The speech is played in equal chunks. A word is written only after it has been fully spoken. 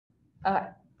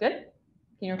Good. Can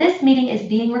you record? This meeting is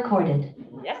being recorded.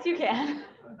 Yes, you can.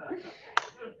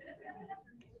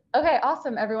 Okay,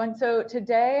 awesome, everyone. So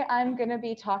today I'm going to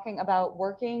be talking about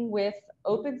working with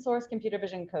open source computer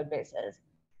vision code bases.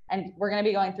 And we're going to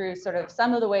be going through sort of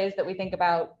some of the ways that we think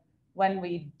about when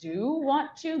we do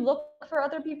want to look for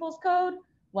other people's code,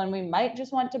 when we might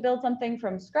just want to build something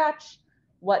from scratch,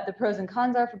 what the pros and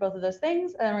cons are for both of those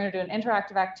things. And then we're going to do an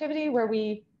interactive activity where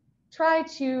we try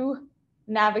to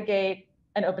navigate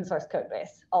an open source code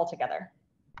base all together.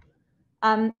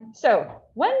 So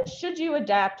when should you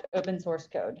adapt open source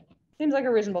code? Seems like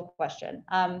a reasonable question.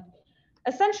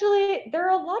 Essentially, there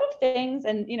are a lot of things,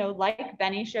 and like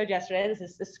Benny showed yesterday, this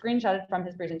is screenshotted from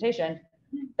his presentation,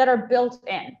 that are built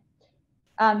in.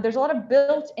 There's a lot of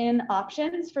built-in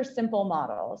options for simple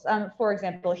models. For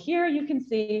example, here you can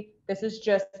see this is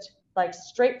just like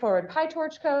straightforward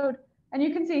PyTorch code, and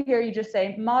you can see here you just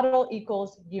say model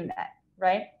equals unit,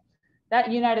 right?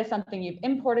 That unit is something you've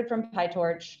imported from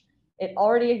PyTorch. It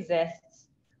already exists.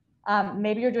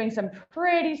 Maybe you're doing some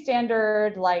pretty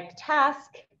standard like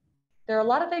task. There are a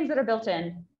lot of things that are built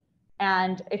in.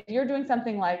 And if you're doing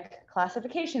something like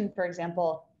classification, for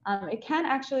example, it can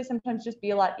actually sometimes just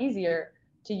be a lot easier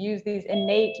to use these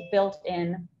innate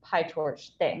built-in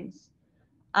PyTorch things.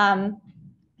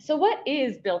 So what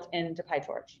is built into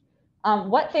PyTorch?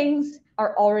 What things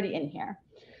are already in here?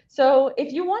 So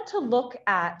if you want to look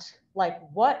at like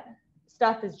what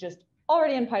stuff is just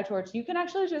already in PyTorch, you can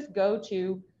actually just go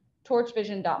to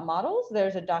torchvision.models.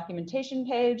 There's a documentation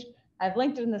page. I've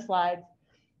linked it in the slides.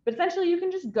 But essentially, you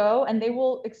can just go and they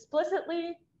will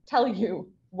explicitly tell you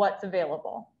what's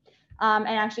available. And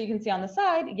actually, you can see on the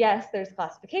side, yes, there's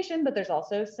classification, but there's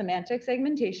also semantic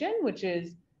segmentation, which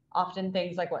is often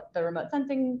things like what the remote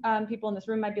sensing people in this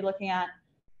room might be looking at,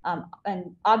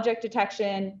 and object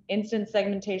detection, instance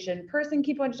segmentation, person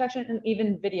key point detection, and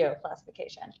even video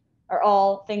classification are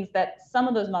all things that some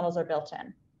of those models are built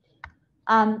in.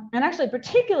 And actually,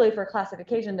 particularly for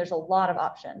classification, there's a lot of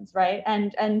options, right?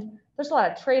 And there's a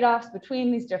lot of trade-offs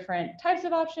between these different types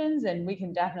of options, and we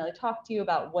can definitely talk to you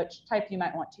about which type you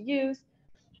might want to use.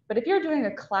 But if you're doing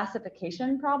a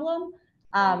classification problem,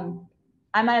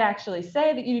 I might actually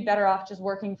say that you'd be better off just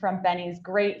working from Benny's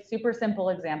great, super simple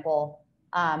example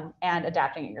and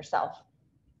adapting it yourself.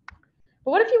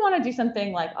 But what if you want to do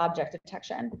something like object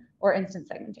detection or instance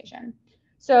segmentation?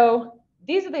 So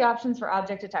these are the options for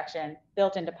object detection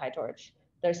built into PyTorch.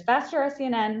 There's faster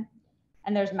RCNN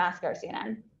and there's mask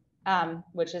RCNN,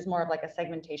 which is more of like a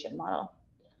segmentation model.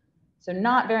 So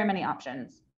not very many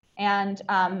options. And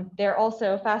they're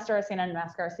also faster RCNN and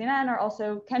mask RCNN are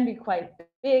also can be quite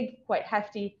big, quite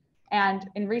hefty. And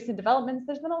in recent developments,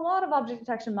 there's been a lot of object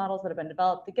detection models that have been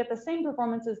developed that get the same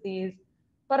performance as these,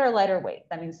 but are lighter weight.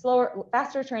 That means slower,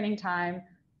 faster training time,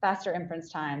 faster inference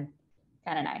time,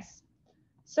 kind of nice.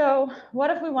 So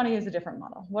what if we want to use a different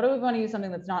model? What if we want to use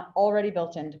something that's not already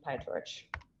built into PyTorch?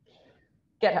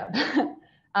 GitHub.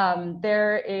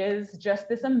 There is just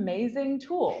this amazing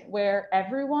tool where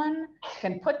everyone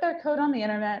can put their code on the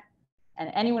internet and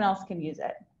anyone else can use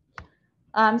it.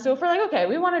 So if we're like, okay,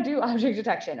 we want to do object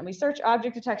detection and we search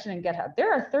object detection in GitHub,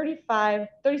 there are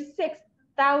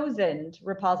 36,000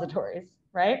 repositories,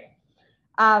 right?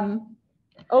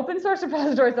 Open source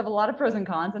repositories have a lot of pros and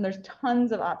cons, and there's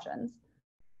tons of options.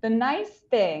 The nice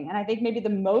thing, and I think maybe the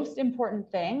most important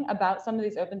thing about some of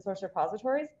these open source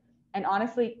repositories, and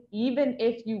honestly, even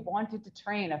if you wanted to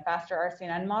train a faster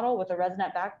RCNN model with a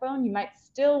ResNet backbone, you might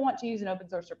still want to use an open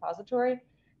source repository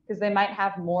because they might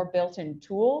have more built-in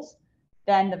tools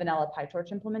than the vanilla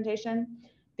PyTorch implementation.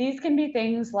 These can be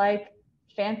things like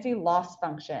fancy loss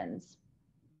functions,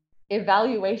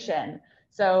 evaluation.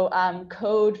 So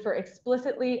code for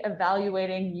explicitly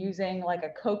evaluating using like a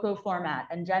COCO format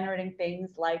and generating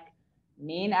things like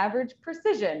mean average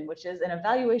precision, which is an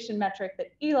evaluation metric that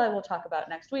Eli will talk about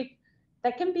next week,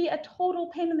 that can be a total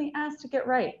pain in the ass to get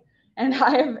right. And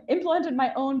I've implemented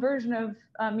my own version of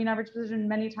mean average precision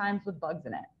many times with bugs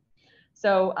in it.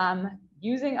 So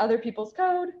using other people's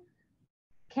code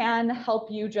can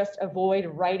help you just avoid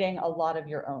writing a lot of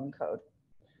your own code.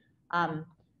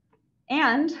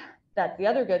 And that's the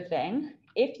other good thing.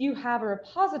 If you have a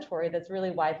repository that's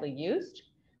really widely used,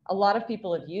 a lot of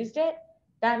people have used it,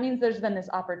 that means there's been this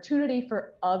opportunity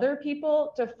for other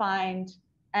people to find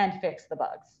and fix the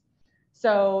bugs.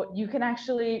 So you can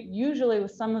actually, usually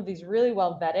with some of these really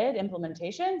well vetted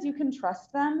implementations, you can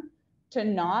trust them to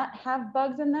not have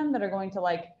bugs in them that are going to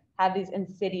like have these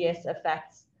insidious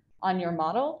effects on your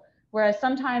model. Whereas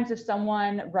sometimes if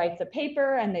someone writes a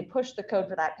paper and they push the code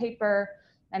for that paper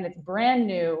and it's brand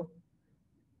new,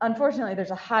 unfortunately,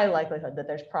 there's a high likelihood that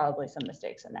there's probably some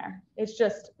mistakes in there. It's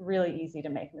just really easy to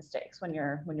make mistakes when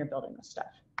you're building this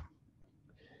stuff.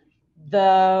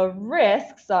 The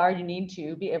risks are you need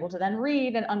to be able to then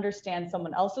read and understand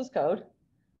someone else's code,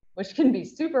 which can be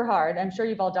super hard. I'm sure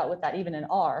you've all dealt with that even in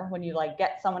R, when you like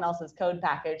get someone else's code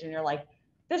package and you're like,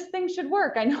 this thing should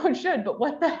work. I know it should, but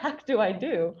what the heck do I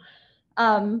do?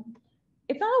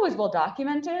 It's not always well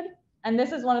documented. And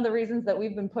this is one of the reasons that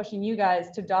we've been pushing you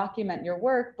guys to document your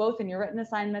work, both in your written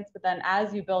assignments, but then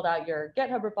as you build out your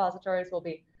GitHub repositories, we'll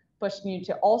be pushing you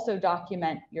to also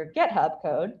document your GitHub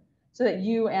code so that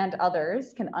you and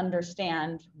others can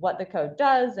understand what the code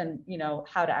does and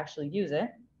how to actually use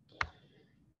it.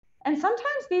 And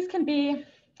sometimes these can be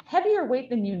heavier weight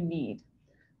than you need.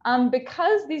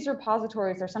 Because these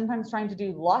repositories are sometimes trying to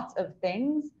do lots of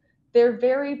things, they're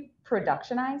very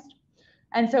productionized.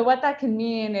 And so what that can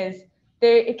mean is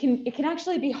it can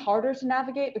actually be harder to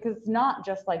navigate, because it's not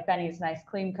just like Benny's nice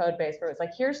clean code base where it's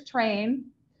like, here's train,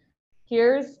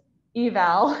 here's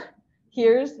eval,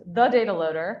 here's the data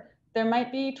loader. There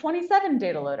might be 27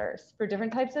 data loaders for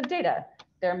different types of data.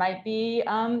 There might be,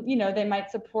 they might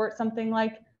support something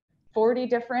like 40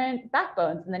 different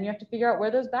backbones, and then you have to figure out where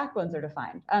those backbones are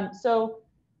defined. So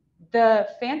the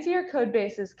fancier code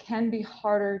bases can be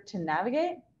harder to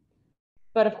navigate,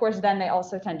 but of course, then they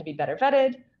also tend to be better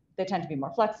vetted. They tend to be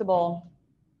more flexible.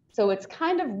 So it's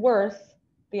kind of worth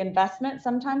the investment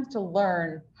sometimes to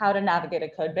learn how to navigate a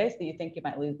code base that you think you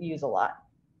might use a lot.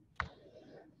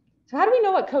 So how do we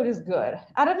know what code is good?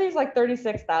 Out of these like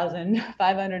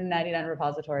 36,599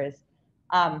 repositories,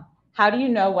 how do you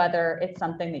know whether it's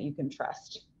something that you can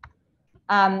trust?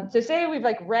 So say we've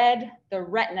like read the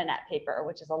RetinaNet paper,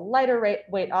 which is a lighter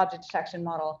weight object detection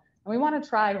model, and we want to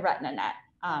try RetinaNet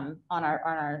on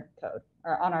our code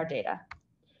or on our data.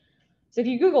 So if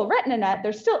you Google RetinaNet,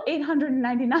 there's still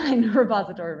 899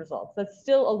 repository results. That's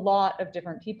still a lot of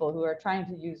different people who are trying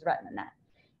to use RetinaNet.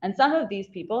 And some of these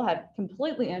people have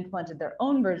completely implemented their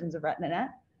own versions of RetinaNet.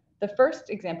 The first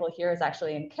example here is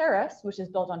actually in Keras, which is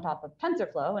built on top of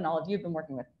TensorFlow, and all of you have been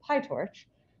working with PyTorch.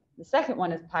 The second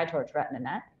one is PyTorch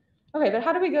RetinaNet. Okay, but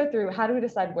how do we go through, how do we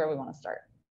decide where we want to start?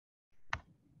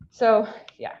 So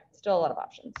yeah, still a lot of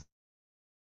options.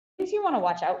 Things you want to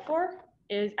watch out for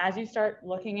is, as you start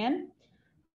looking in,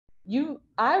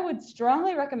 I would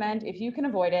strongly recommend, if you can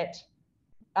avoid it,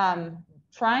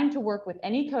 trying to work with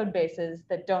any code bases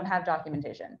that don't have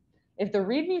documentation. If the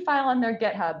README file on their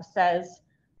GitHub says,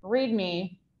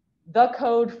 README, the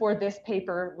code for this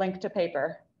paper, link to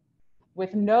paper,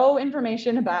 with no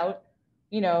information about,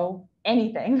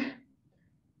 anything,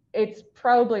 it's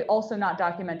probably also not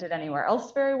documented anywhere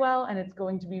else very well, and it's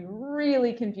going to be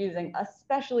really confusing,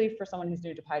 especially for someone who's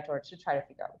new to PyTorch, to try to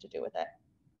figure out what to do with it.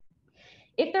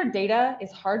 If their data is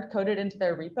hard-coded into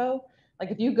their repo,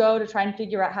 like if you go to try and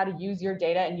figure out how to use your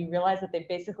data and you realize that they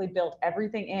basically built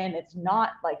everything in, it's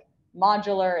not like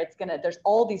modular, there's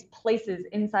all these places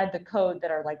inside the code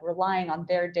that are like relying on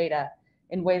their data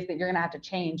in ways that you're gonna have to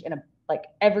change in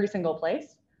every single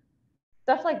place.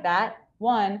 Stuff like that,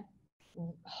 one,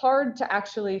 hard to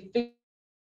actually figure.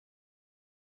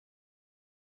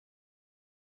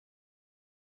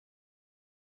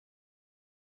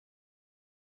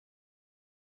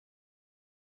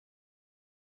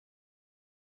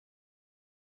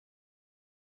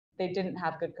 They didn't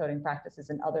have good coding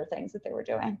practices and other things that they were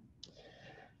doing.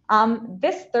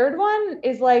 This third one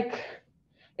is like,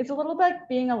 it's a little bit like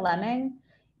being a lemming.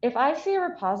 If I see a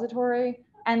repository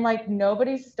and like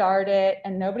nobody's started it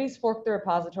and nobody's forked the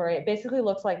repository, it basically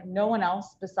looks like no one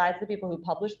else besides the people who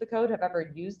published the code have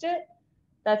ever used it.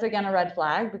 That's again a red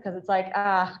flag, because it's like,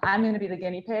 I'm going to be the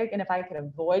guinea pig, and if I could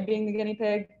avoid being the guinea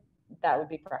pig, that would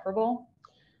be preferable.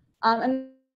 And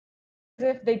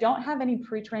if they don't have any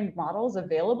pre-trained models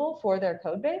available for their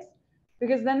code base,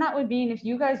 because then that would mean if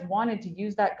you guys wanted to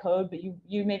use that code, but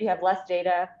you maybe have less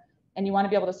data and you want to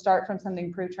be able to start from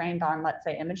something pre-trained on, let's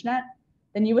say, ImageNet,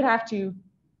 then you would have to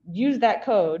use that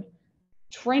code,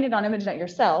 train it on ImageNet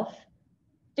yourself,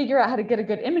 figure out how to get a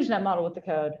good ImageNet model with the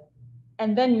code,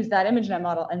 and then use that ImageNet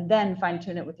model and then fine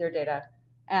tune it with your data.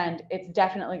 And it's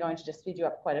definitely going to just speed you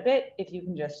up quite a bit if you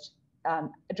can just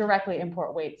directly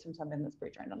import weights from something that's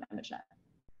pre-trained on ImageNet.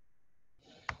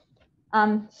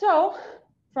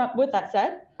 With that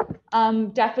said,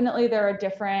 definitely there are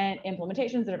different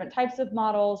implementations, different types of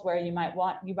models where you might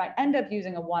end up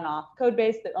using a one-off code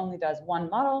base that only does one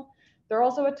model. There are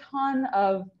also a ton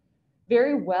of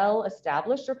very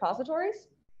well-established repositories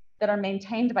that are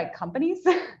maintained by companies,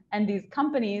 and these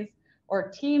companies or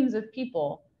teams of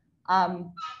people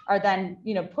are then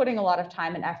putting a lot of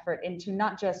time and effort into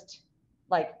not just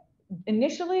like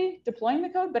initially deploying the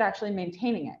code, but actually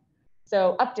maintaining it.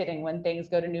 So updating when things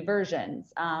go to new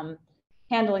versions,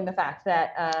 handling the fact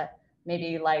that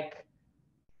maybe like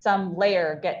some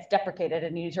layer gets deprecated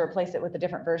and you need to replace it with a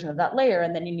different version of that layer,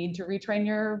 and then you need to retrain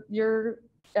your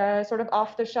sort of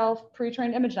off-the-shelf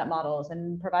pre-trained ImageNet models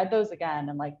and provide those again,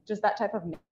 and like just that type of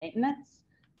maintenance.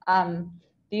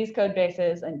 These code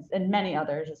bases and many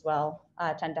others as well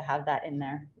tend to have that in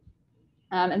there.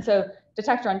 And so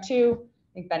Detectron 2,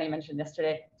 I think Benny mentioned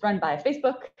yesterday, it's run by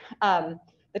Facebook.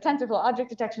 The TensorFlow object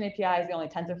detection API is the only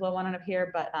TensorFlow one up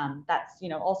here, but that's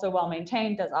also well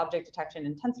maintained, does object detection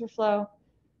in TensorFlow.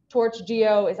 Torch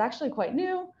Geo is actually quite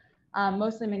new,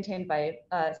 mostly maintained by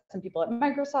some people at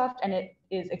Microsoft, and it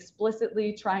is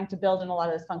explicitly trying to build in a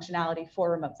lot of this functionality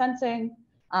for remote sensing.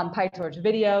 PyTorch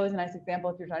Video is a nice example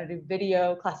if you're trying to do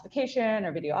video classification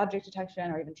or video object detection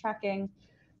or even tracking.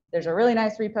 There's a really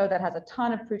nice repo that has a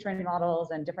ton of pre-trained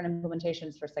models and different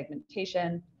implementations for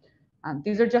segmentation.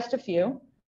 These are just a few,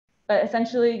 but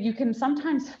essentially you can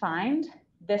sometimes find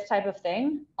this type of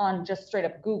thing on just straight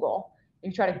up Google.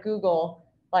 If you try to Google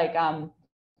like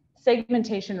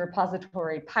segmentation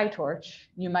repository PyTorch,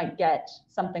 you might get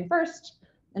something first,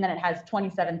 and then it has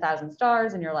 27,000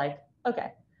 stars, and you're like,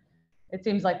 okay, it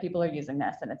seems like people are using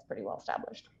this and it's pretty well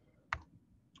established.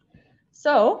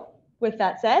 So with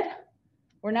that said,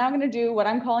 we're now going to do what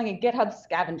I'm calling a GitHub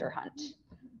scavenger hunt.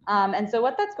 And so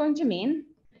what that's going to mean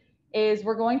is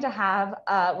we're going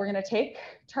to take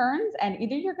turns, and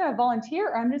either you're going to volunteer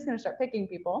or I'm just going to start picking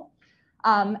people.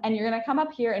 And you're going to come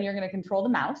up here and you're going to control the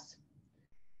mouse.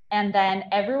 And then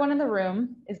everyone in the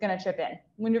room is going to chip in.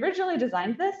 When we originally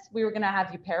designed this, we were going to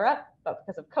have you pair up, but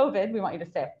because of COVID, we want you to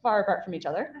stay far apart from each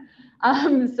other.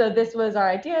 So this was our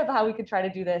idea of how we could try to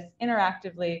do this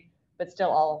interactively, but still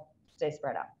all stay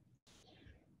spread out.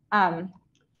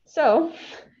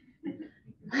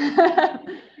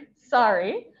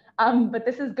 Sorry, but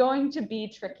this is going to be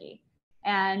tricky.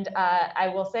 And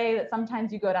I will say that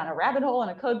sometimes you go down a rabbit hole in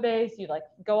a code base, you like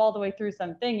go all the way through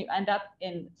something, you end up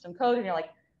in some code and you're like,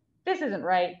 this isn't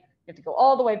right. You have to go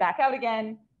all the way back out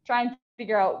again, try and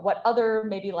figure out what other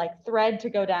maybe like thread to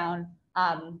go down.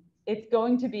 It's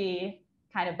going to be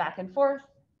kind of back and forth.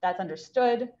 That's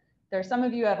understood. There are some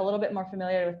of you who have a little bit more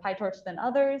familiarity with PyTorch than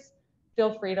others.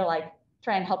 Feel free to like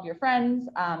try and help your friends.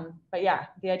 But yeah,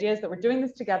 the idea is that we're doing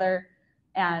this together.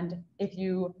 And if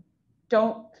you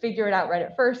don't figure it out right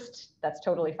at first, that's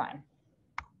totally fine.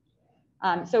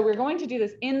 So we're going to do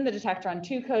this in the Detectron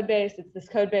 2 code base. It's this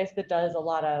code base that does a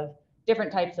lot of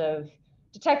different types of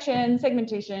detection,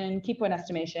 segmentation, key point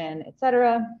estimation, et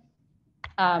cetera.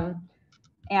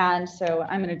 And so what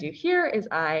I'm going to do here is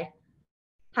I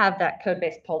have that code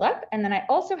base pulled up, and then I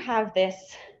also have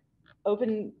this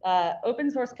open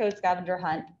source code scavenger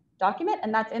hunt document,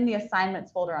 and that's in the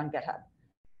assignments folder on GitHub.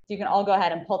 So you can all go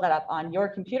ahead and pull that up on your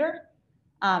computer,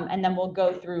 and then we'll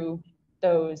go through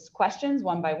those questions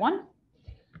one by one.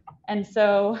 And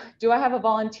so do I have a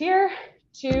volunteer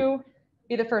to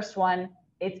be the first one?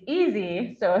 It's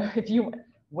easy. So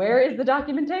where is the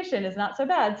documentation is not so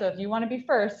bad. So if you want to be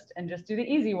first and just do the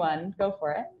easy one, go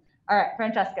for it. All right,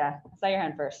 Francesca, I saw your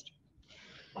hand first.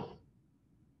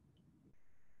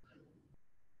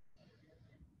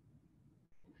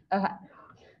 Okay.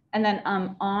 And then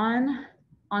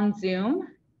on Zoom,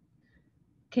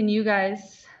 can you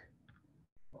guys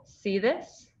see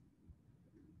this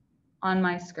on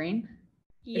my screen?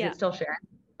 Yeah. Is it still sharing?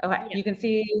 Okay, yeah. You can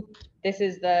see this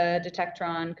is the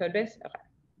Detectron codebase? Okay.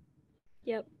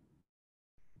 Yep.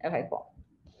 Okay, cool.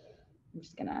 I'm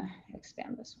just gonna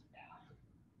expand this window.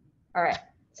 All right,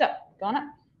 so go on up.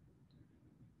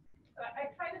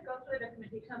 I tried to go through the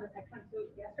documentation on the Detectron 2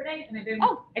 yesterday, and I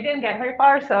didn't get very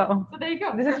far, so there you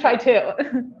go. This is try 2.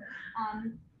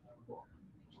 Cool.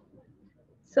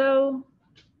 So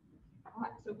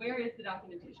where is the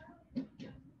documentation?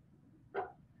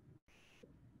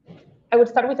 I would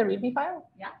start with a README file.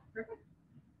 Yeah, perfect.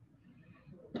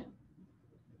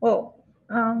 Whoa.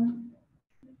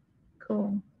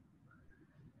 Cool.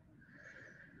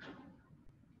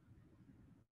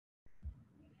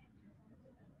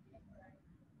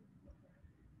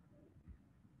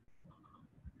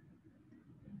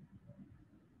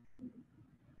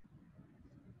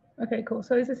 Okay, cool.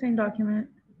 So it's the same document.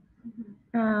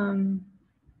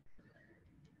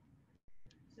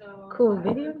 So cool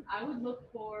video. I would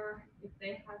look for if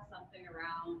they have something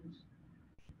around,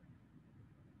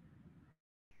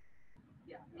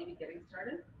 yeah, maybe getting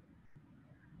started.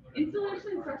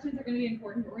 Installation instructions are going to be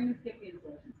important, but we're going to skip the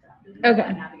installation stuff.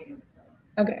 Okay.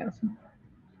 Okay, awesome.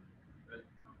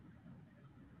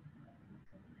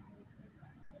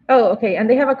 Oh, okay, and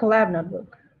they have a collab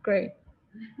notebook. Great.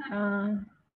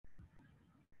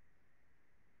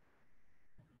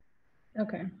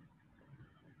 Okay.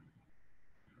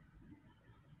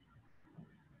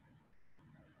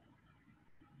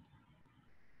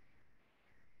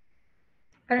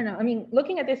 I don't know. I mean,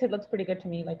 looking at this, it looks pretty good to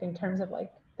me, like in terms of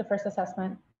like the first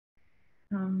assessment.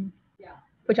 Yeah.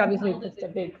 Which obviously it's a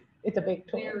big tool. Very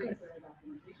clear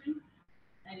documentation.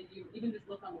 And if you even just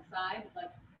look on the side,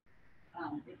 like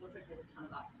it looks like there's a ton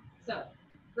of documents. So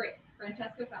great.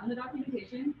 Francesca found the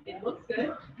documentation. It looks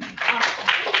good.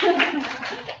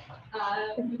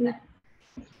 Who's next?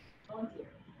 Volunteer.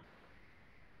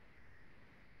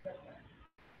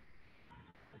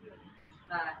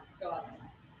 Go up.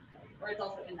 Or it's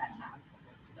also in that tab,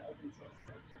 the open source.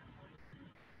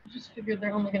 I just figured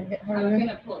they're only going to get I harder. was going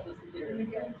to pull up this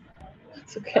computer.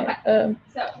 It's okay.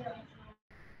 So,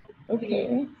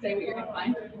 okay. Say what you're going to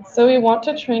find. So we want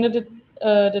to train a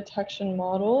detection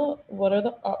model. What are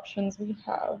the options we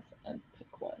have? And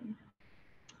pick one.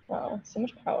 Wow, so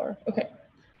much power. Okay,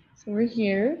 so we're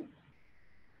here.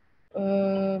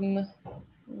 We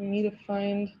need to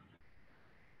find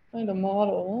a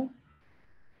model.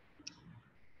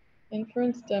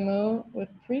 Inference demo with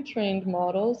pre-trained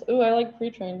models. Oh, I like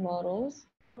pre-trained models.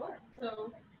 Sure.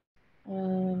 So,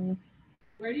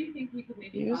 where do you think we could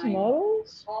maybe use find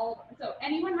models? so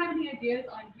anyone have any ideas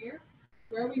on here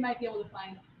where we might be able to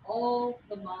find all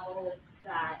the models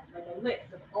that, like a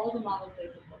list of all the models they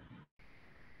support?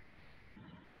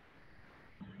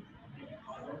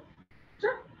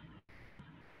 Sure.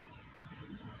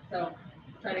 So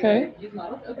try to use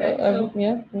models. Okay. So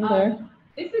yeah, I'm there.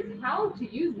 This is how to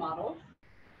use models.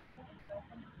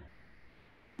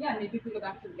 Yeah, maybe if we go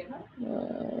back to the GitHub.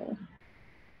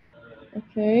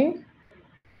 Okay.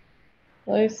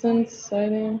 License,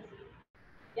 citing.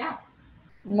 Yeah.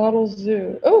 Model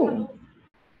zoo. Oh,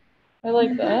 I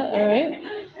like that. All right.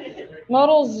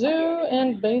 Model zoo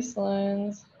and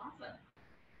baselines.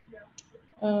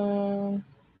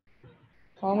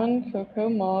 Common cocoa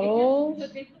models. So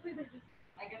basically, they're just,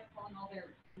 I guess, calling all their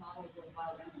models with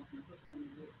wild animals.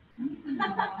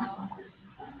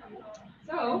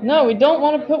 So. No, we don't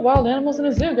want to put wild animals in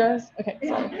a zoo, guys. Okay.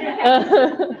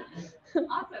 Awesome.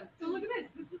 So look at this.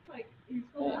 This is like, you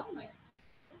scroll down, like.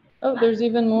 Oh, there's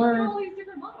even more. Look at all these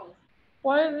different models.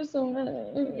 Why are there so many?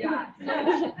 Yeah.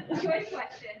 So, good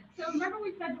question. So remember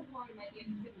we said before we might be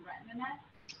interested in RetinaNet?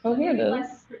 Oh, here it is.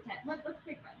 Let's pretend. Let's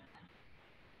take RetinaNet.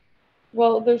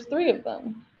 Well, there's 3 of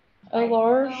them.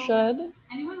 LR, So, shed.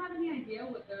 Anyone have any idea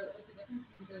what the difference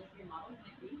between those 3 models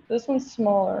might be? This one's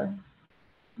smaller.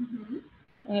 Mm-hmm.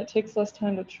 And it takes less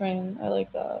time to train. I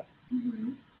like that.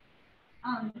 Mm-hmm.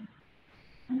 And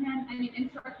then, I mean,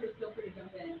 instructors feel free to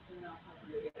jump in.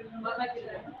 What might be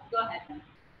the, go ahead.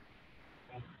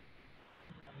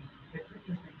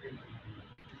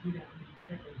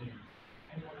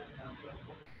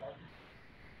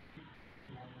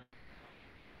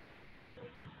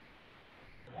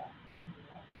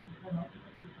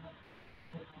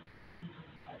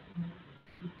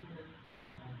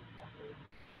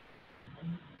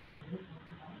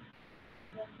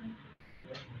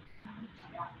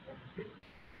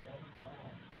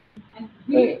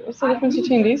 Wait, what's the difference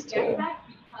between these 2?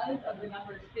 Because of the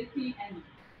numbers 50 and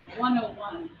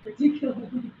 101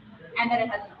 particularly, and then it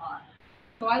has an R.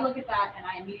 So I look at that and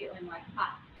I immediately am like,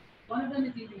 one of them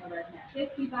is using a ResNet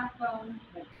 50 backbone,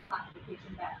 like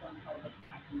classification backbone called the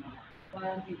detection model. One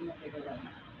of them is using a bigger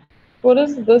ResNet. What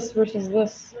is this versus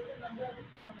this?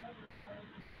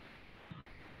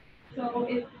 So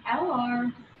it's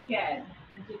LR sched,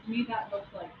 which to me that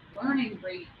looks like learning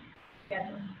rate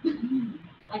schedule.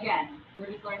 Again,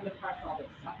 we're just learning to parse all this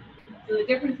stuff. So the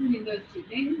difference between those 2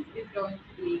 things is going to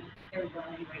be their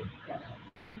learning rate schedule.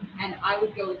 And I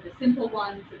would go with the simple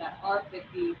one, so that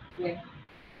R50 with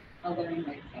a learning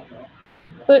rate schedule.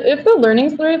 But if the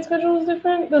learning rate schedule is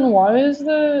different, then why is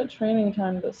the training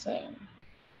time the same?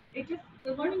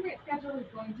 The learning rate schedule is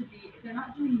going to be, they're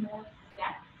not doing more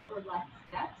steps or less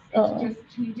steps. It's just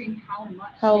changing how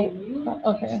much they move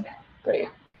each step. Great.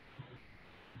 Yeah.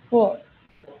 Cool.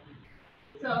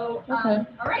 So,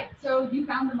 all right. So you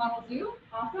found the model zoo.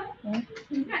 Awesome. Yeah.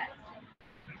 Who's next?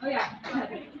 Oh yeah. Go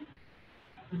ahead.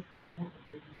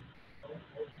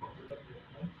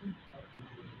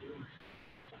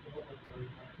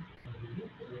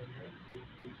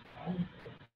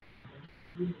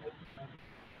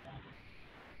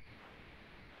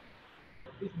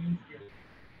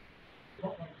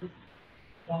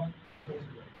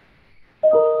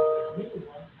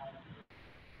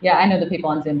 Yeah, I know the people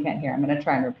on Zoom can't hear. I'm going to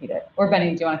try and repeat it. Or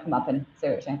Benny, do you want to come up and say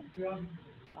what you're saying?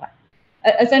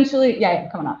 Essentially, yeah,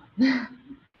 come on up.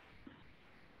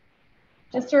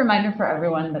 Just a reminder for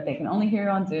everyone that they can only hear you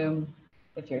on Zoom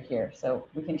if you're here. So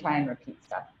we can try and repeat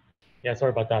stuff. Yeah,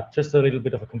 sorry about that. Just a little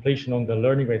bit of a completion on the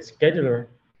learning rate scheduler.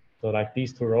 So like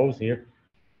these two rows here.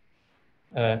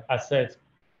 As said,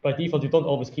 by default, you don't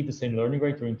always keep the same learning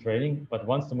rate during training, but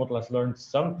once the model has learned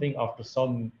something after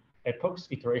some epochs,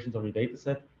 iterations of your data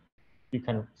set, you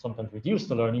can sometimes reduce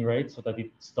the learning rate so that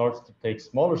it starts to take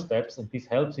smaller steps, and this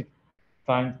helps it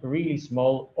find really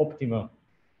small optima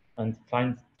and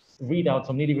read out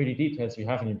some nitty-gritty details you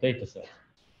have in your data set.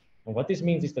 And what this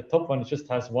means is the top one just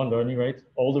has one learning rate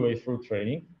all the way through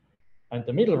training. And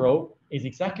the middle row is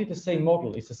exactly the same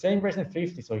model. It's the same ResNet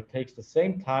 50, so it takes the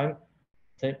same time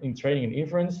in training and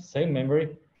inference, same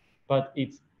memory, but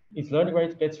its learning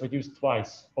rate gets reduced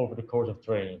twice over the course of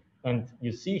training. And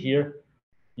you see here,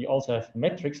 you also have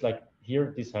metrics like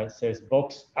here, this says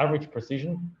box average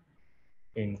precision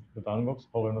in the bounding box.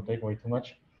 Hope I'm not taking away too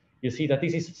much. You see that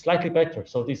this is slightly better.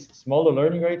 So this smaller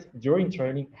learning rate during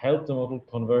training helped the model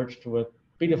converge to a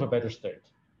bit of a better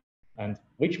state. And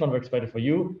which one works better for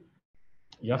you?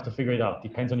 You have to figure it out.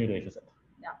 Depends on your data set.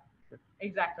 Yeah,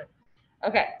 exactly.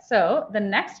 Okay, so the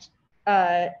next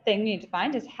thing we need to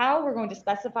find is how we're going to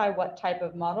specify what type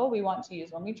of model we want to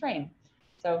use when we train.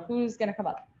 So who's going to come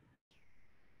up?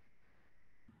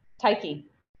 Taiki.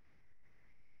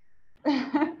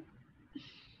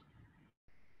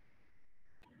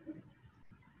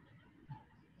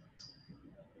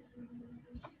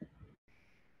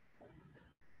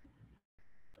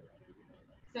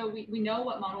 So we know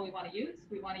what model we want to use.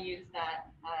 We want to use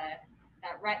that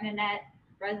ResNet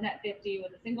 50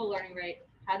 with a single learning rate.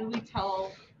 How do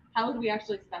we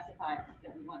actually specify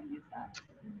that we want to use that?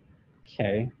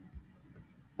 Okay.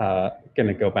 Going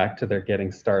to go back to their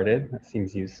getting started. That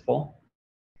seems useful.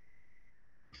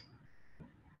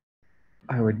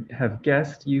 I would have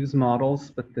guessed use models,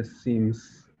 but this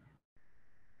seems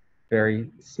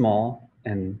very small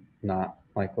and not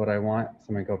like what I want. So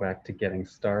I'm going to go back to getting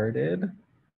started.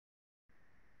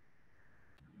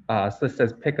 So this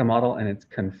says pick a model and its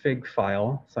config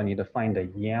file. So I need to find a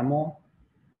YAML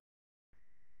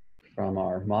from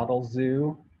our model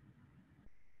zoo.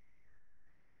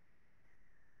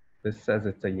 This says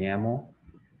it's a YAML.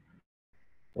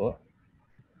 Oh.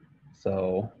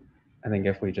 So I think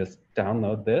if we just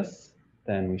download this,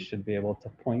 then we should be able to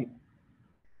point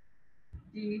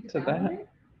Do you need to that. it?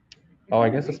 Oh, I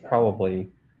guess it's probably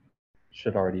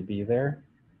should already be there.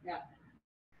 Yeah.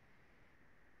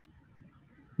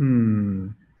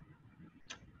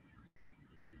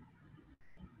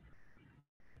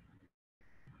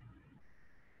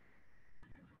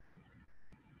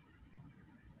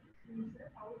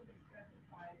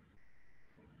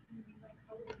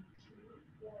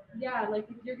 Yeah, like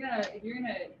if you're gonna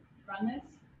run this,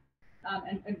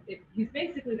 and if he's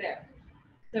basically there.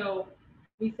 So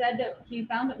we said that he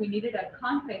found that we needed a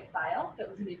config file that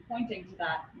was going to be pointing to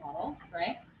that model,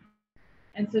 right?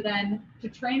 And so then to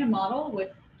train a model with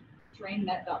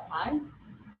trainnet.py.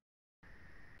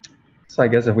 So I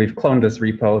guess if we've cloned this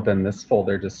repo, then this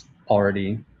folder just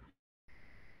already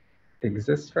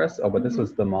exists for us. Oh, but this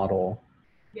was the model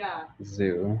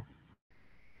zoo.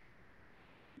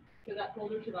 So that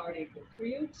folder should already exist for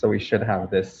you. So we should have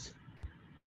this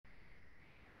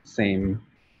same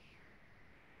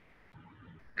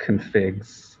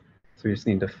configs. So we just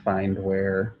need to find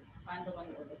where Find the one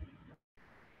that we're looking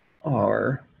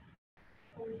our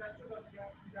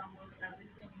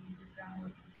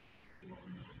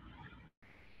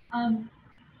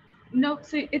No,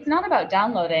 so it's not about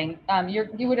downloading.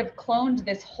 You would have cloned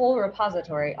this whole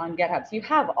repository on GitHub. So you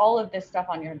have all of this stuff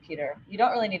on your computer. You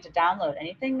don't really need to download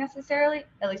anything necessarily,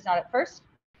 at least not at first.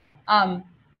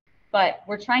 But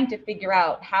we're trying to figure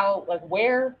out how, like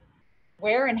where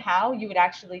and how you would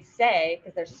actually say,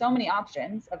 because there's so many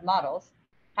options of models,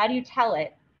 how do you tell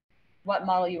it what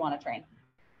model you want to train?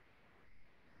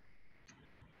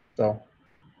 So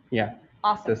yeah,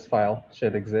 awesome. This file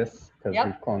should exist because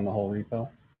we've cloned the whole repo.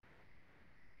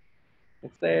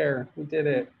 It's there. We did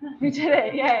it. We did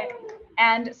it. Yay.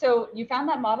 And so you found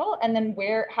that model, and then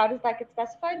how does that get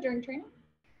specified during training?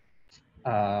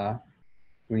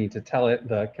 We need to tell it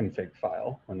the config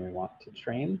file when we want to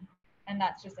train. And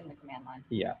that's just in the command line.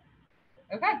 Yeah.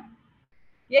 Okay.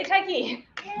 Yay, Taiki.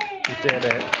 Yay. We did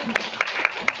it.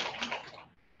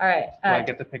 All right. Do I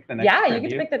get to pick the next? Yeah, you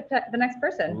get to pick the next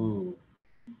person. Ooh.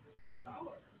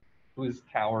 Who's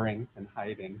cowering and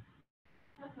hiding?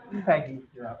 Peggy,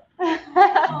 you're up.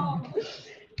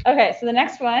 Okay, so the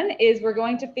next one is we're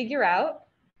going to figure out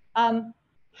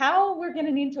how we're going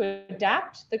to need to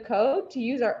adapt the code to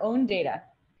use our own data.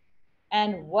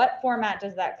 And what format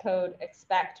does that code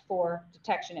expect for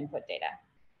detection input data?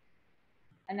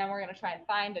 And then we're going to try and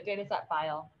find a dataset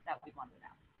file that we want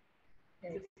to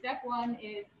know. So step one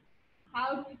is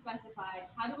how do we specify,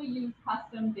 how do we use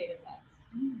custom data sets?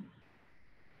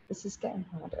 This is getting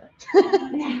harder.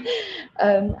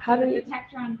 How How do the we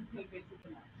Tektron code base is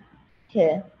in that.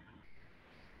 here?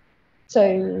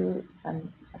 So I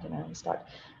don't know how to start.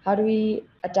 How do we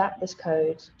adapt this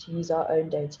code to use our own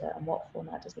data, and what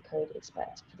format does the code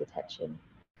expect for detection?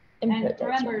 And Input data.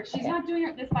 remember, she's Okay. not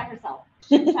doing this by herself.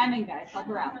 She's chiming, guys. Help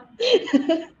her out.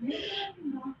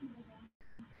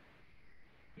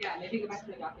 Yeah, maybe go back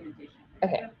to the documentation.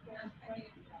 Okay.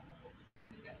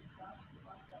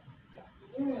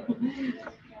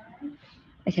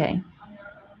 Okay.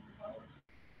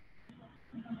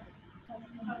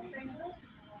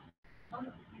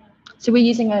 So we're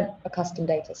using a custom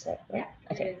data set, right?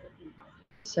 Yeah. Okay.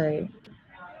 So,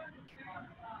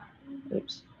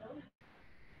 oops.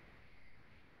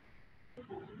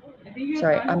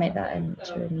 Sorry, I made that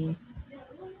into a new.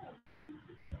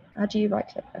 How do you right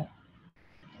click there?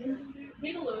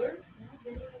 Data loader.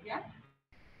 Yeah.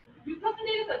 Use custom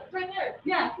data sets right there.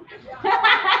 Yeah.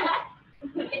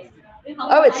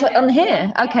 Oh, it's on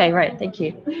here. Okay, right. Thank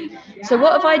you. So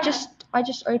what if I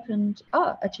just opened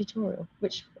a tutorial,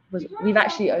 which was we've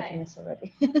actually opened this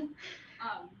already.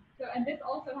 So and this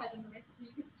also has a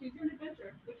you can choose your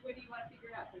adventure. Which way do you want to figure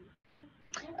it out?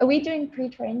 Are we doing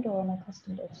pre-trained or on a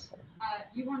custom data set?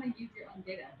 You want to use your own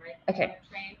data, right? Okay. You want to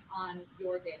train on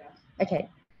your data. Okay.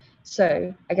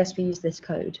 So I guess we use this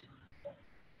code.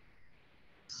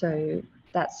 So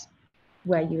that's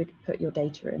where you would put your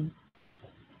data in.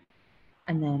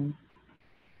 And then.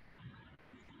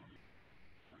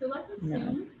 So let's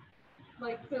assume,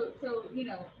 like, so you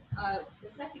know, the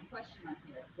second question on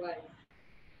here was,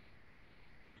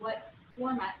 what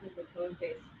format does the code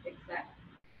base expect?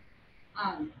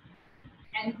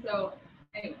 And so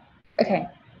anyway. Okay.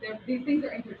 These things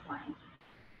are intertwined,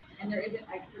 and there isn't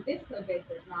like for this code base,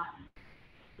 there's not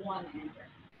one answer.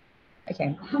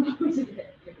 Okay.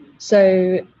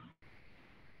 So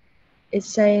it's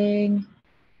saying.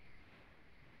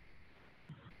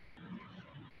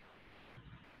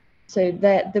 So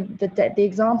the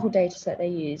example data set they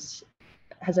use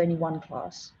has only one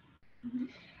class,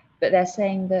 but they're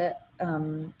saying that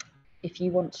if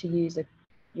you want to use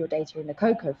your data in the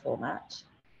COCO format,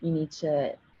 you need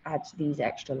to add these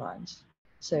extra lines.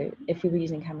 So if we were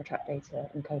using camera trap data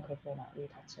in COCO format, we'd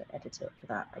have to edit it for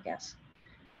that, I guess.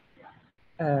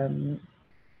 Oh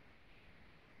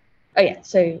yeah.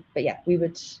 So, but yeah, we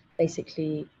would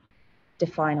basically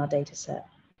define our data set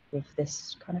with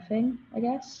this kind of thing, I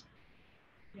guess.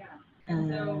 Yeah. And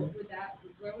so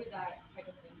where would that type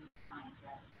of thing be defined?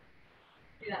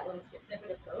 See that little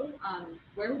snippet of code?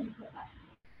 Where would you put that?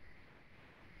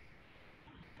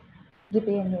 Would it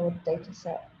be in your data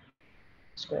set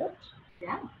script?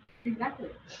 Yeah, exactly.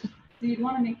 So you'd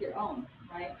want to make your own,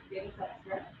 right? Data set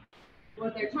script.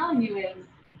 What they're telling you is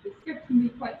the script can be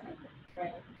quite simple,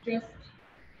 right? Just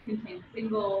contains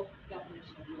single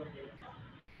definition of your data set.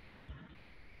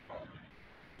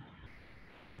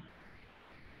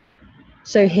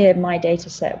 So here, my data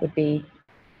set would be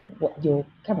what your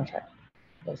camera trap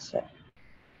data set.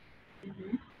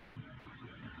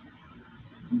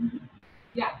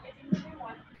 Yeah.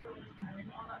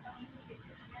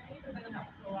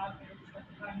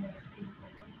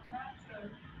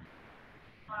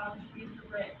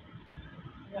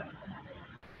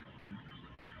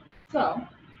 So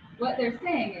what they're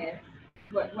saying is,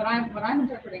 what I'm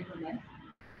interpreting from this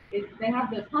is they have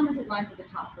those commented lines at the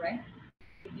top, right?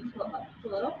 If you scroll up just a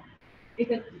little,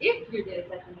 because if your data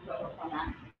set's in the COCO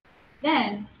format,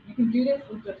 then you can do this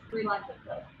with just 3 lines of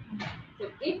code. So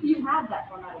if you have that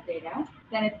format of data,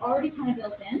 then it's already kind of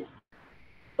built in.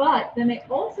 But then they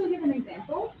also give an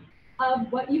example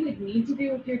of what you would need to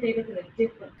do if your data's in a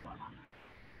different format.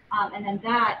 And then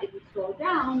that, if you scroll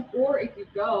down, or if you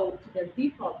go to their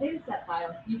default data set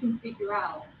file, you can figure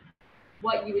out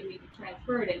what you would need to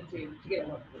transfer it into to get a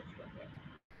workflow script.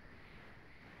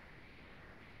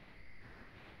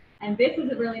 And this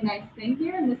is a really nice thing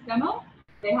here in this demo.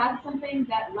 They have something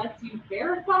that lets you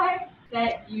verify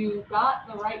that you got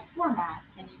the right format,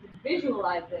 and you can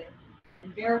visualize it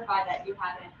and verify that you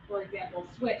haven't, for example,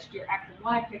 switched your X and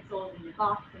Y pixels in your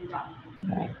box and gotten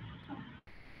something.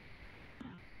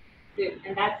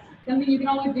 And that's something you can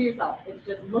always do yourself. It's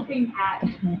just looking at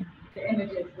the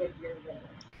images with your video.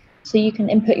 So you can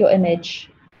input your image,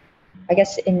 I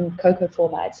guess in COCO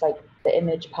format, it's like the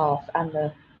image path and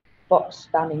the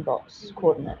bounding box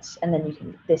coordinates, and then you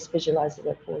can, this visualizes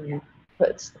it for you,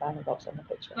 puts the bounding box on the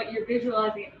picture. But you're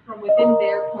visualizing it from within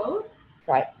their code,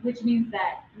 right? Which means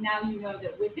that now you know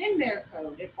that within their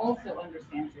code, it also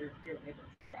understands your labels.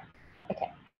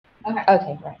 Okay. Okay.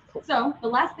 Okay, right, cool. So the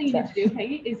last thing you need to do,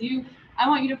 Peggy, is I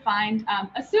want you to find,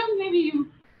 assume maybe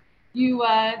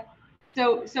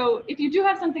so if you do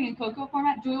have something in Cocoa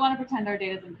format, do we want to pretend our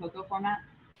data is in Cocoa format?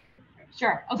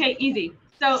 Sure. Okay, easy.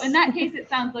 So in that case, it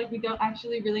sounds like we don't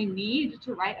actually really need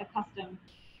to write a custom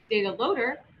data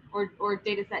loader or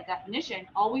data set definition.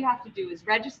 All we have to do is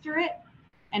register it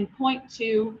and point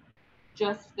to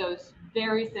just those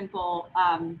very simple,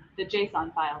 the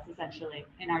JSON files essentially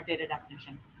in our data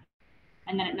definition.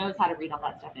 And then it knows how to read all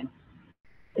that stuff in.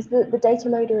 Is the data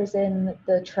loader is in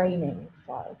the training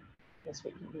file? Yes,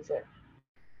 we can use it.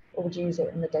 Or would you use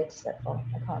it in the dataset file?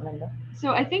 I can't remember.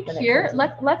 So I think here,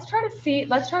 let's try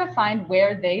to find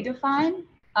where they define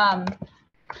a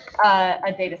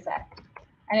data set.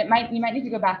 And you might need to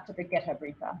go back to the GitHub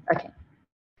repo. Okay.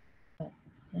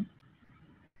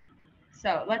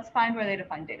 So let's find where they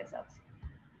define data sets.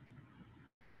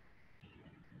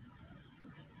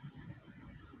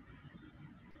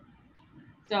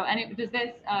 So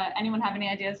anyone have any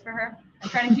ideas for her? I'm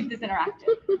trying to keep this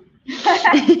interactive.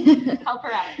 Help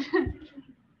her out.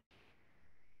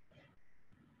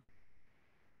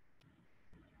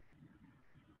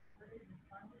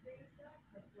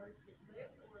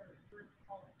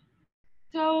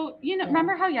 So,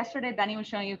 remember how yesterday Benny was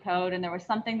showing you code and there was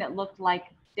something that looked like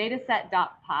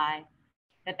dataset.py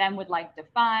that then would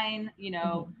define,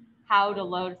 how to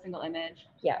load a single image.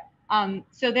 Yeah.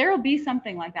 So there will be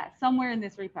something like that somewhere in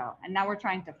this repo. And now we're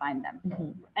trying to find them.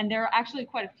 And there are actually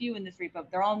quite a few in this repo.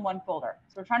 They're all in one folder.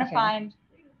 So we're trying to find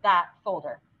that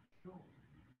folder.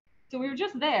 So we were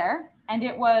just there and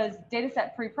it was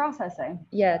dataset pre-processing.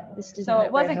 Yeah, this doesn't So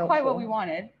it wasn't quite what we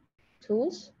wanted.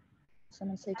 Tools?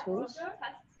 Someone say tools?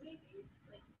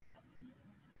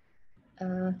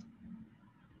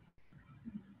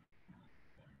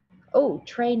 Oh,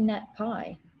 train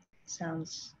netpy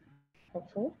sounds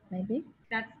helpful, maybe.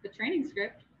 That's the training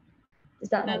script. Is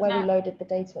that not where we loaded the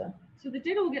data? So the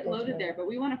data will get loaded there, but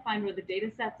we want to find where the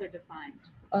data sets are defined.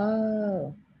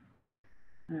 Oh.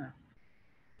 Yeah.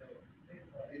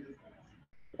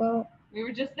 Well, we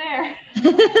were just there.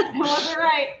 It wasn't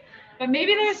right. But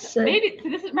maybe there's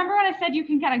remember when I said you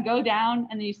can kind of go down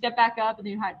and then you step back up and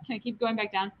then you kind of keep going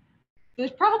back down?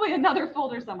 There's probably another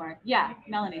folder somewhere. Yeah,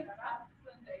 Melanie.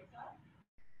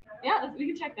 Yeah, we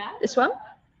can check that. This one?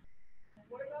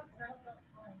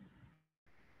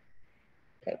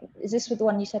 Okay, is this with the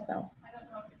one you said, Mel?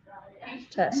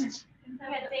 Tests.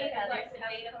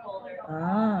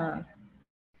 Ah.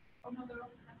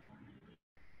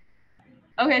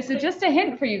 Okay, so just a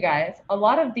hint for you guys, a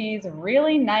lot of these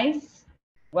really nice,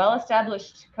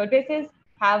 well-established code bases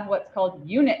have what's called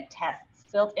unit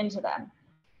tests built into them.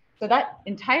 So that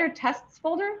entire tests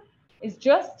folder is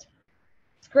just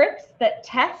scripts that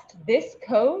test this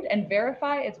code and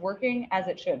verify it's working as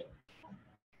it should.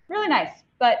 Really nice,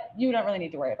 but you don't really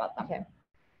need to worry about them. Okay.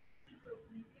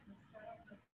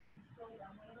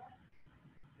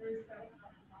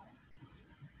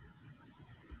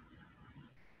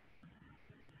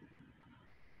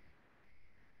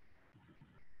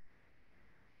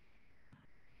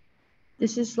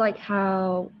 This is like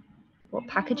what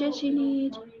packages you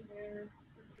need.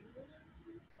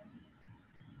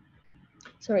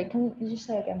 Sorry, can you just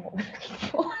say again what we're looking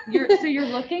for? So you're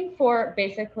looking for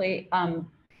basically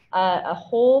a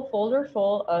whole folder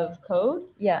full of code,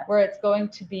 where it's going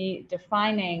to be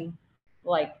defining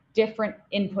different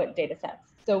input data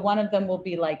sets. So one of them will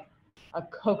be like a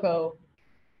Cocoa,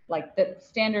 like the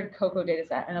standard Cocoa data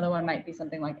set. Another one might be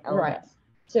something like LS. Right.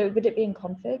 So would it be in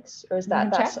configs, or is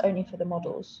that's only for the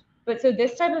models? But so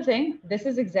this type of thing, this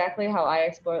is exactly how I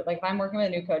explore. Like if I'm working with a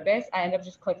new code base, I end up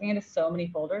just clicking into so many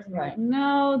folders and like,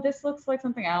 no, this looks like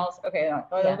something else. Okay,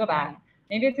 I'll go back.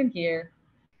 Maybe it's in here.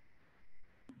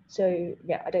 So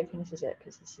yeah, I don't think this is it,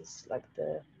 because this is like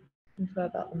the info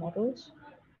about the models.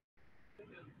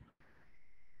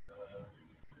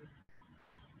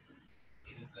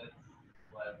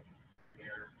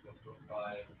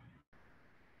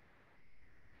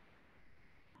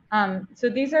 So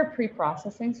these are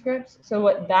pre-processing scripts. So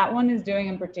what that one is doing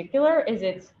in particular is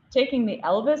it's taking the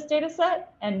Elvis data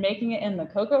set and making it in the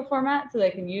Cocoa format so they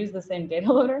can use the same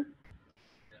data loader.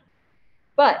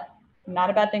 But not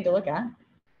a bad thing to look at.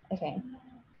 Okay.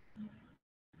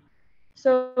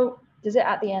 So does it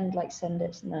at the end send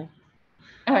it? No.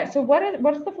 All right. So what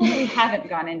is the folder we haven't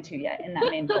gone into yet in that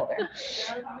main folder?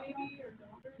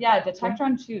 Yeah,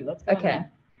 Detectron 2. Let's go. Okay.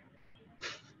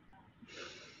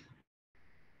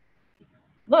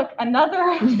 Look,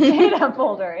 another data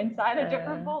folder inside a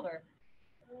different folder.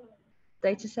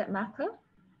 Dataset mapper?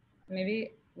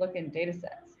 Maybe look in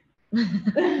datasets.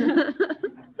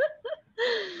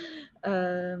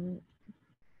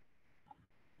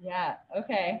 Yeah,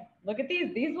 okay. Look at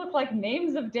these. These look like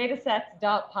names of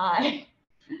datasets.py.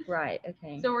 Right,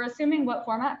 okay. So we're assuming what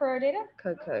format for our data?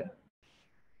 Coco.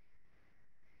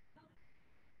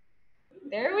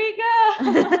 There we go.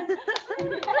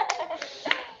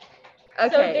 So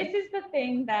Okay. this is the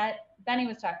thing that Benny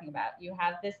was talking about. You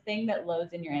have this thing that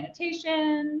loads in your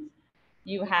annotations.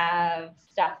 You have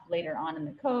stuff later on in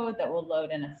the code that will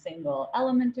load in a single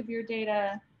element of your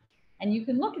data. And you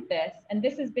can look at this, and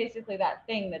this is basically that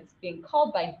thing that's being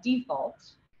called by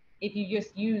default. If you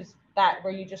just use that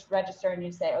where you just register and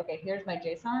you say, okay, here's my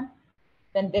JSON,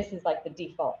 then this is like the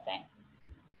default thing.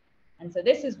 And so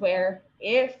this is where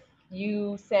if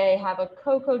you say have a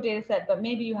Coco data set, but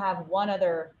maybe you have one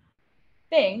other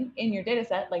thing in your data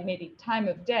set, like maybe time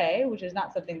of day, which is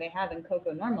not something they have in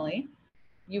Coco normally,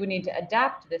 you would need to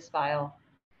adapt this file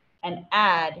and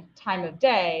add time of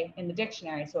day in the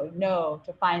dictionary so it would know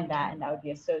to find that, and that would be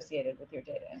associated with your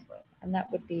data input. And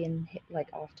that would be in like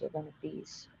after one of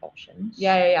these options.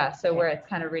 Yeah. So Okay. where it's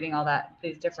kind of reading all that,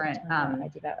 these different I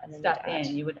do that and then stuff you'd add.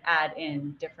 in, you would add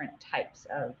in different types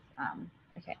of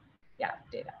Okay. yeah,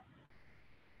 data.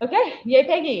 Okay, yay,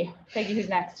 Peggy. Peggy, who's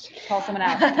next? Call someone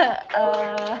out.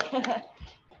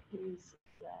 Who's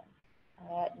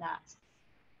that? Nat.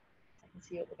 I can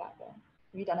see you at the back there.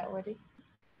 Have you done it already?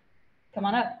 Come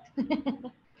on up.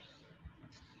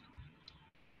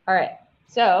 All right,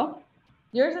 so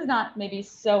yours is not maybe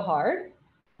so hard,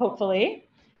 hopefully.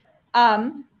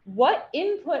 What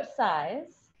input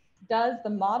size does the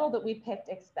model that we picked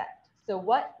expect? So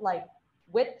what like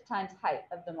width times height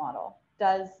of the model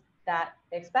does that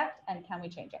expect, and can we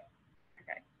change it?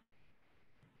 Okay.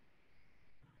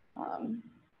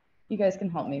 You guys can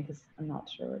help me because I'm not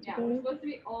sure what to Yeah, do. we're supposed to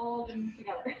be all in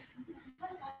together.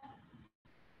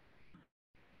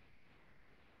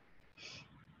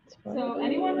 So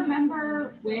anyone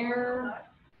remember where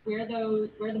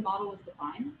the model was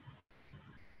defined?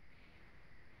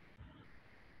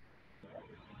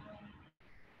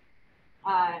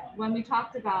 When we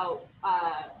talked about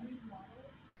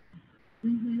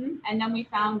and then we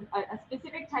found a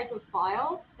specific type of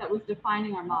file that was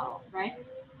defining our model, right?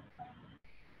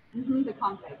 The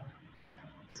config.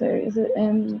 So is it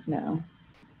in? No.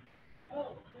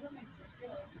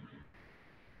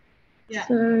 Yeah.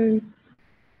 So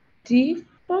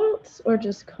defaults or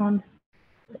just config?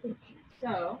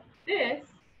 So this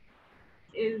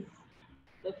is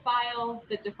the file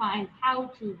that defines how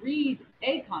to read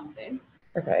a config.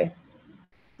 Okay.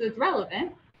 So it's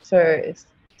relevant. So it's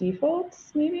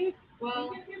defaults maybe?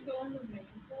 Well,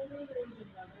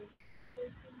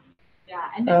 yeah,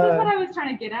 and this is what I was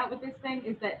trying to get at with this thing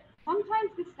is that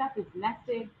sometimes this stuff is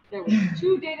nested. There was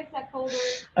 2 data set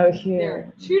folders. Oh, There here.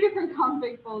 are 2 different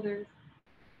config folders.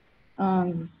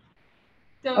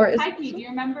 So, Or is- Heike, do you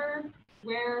remember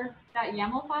where that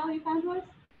YAML file you found was?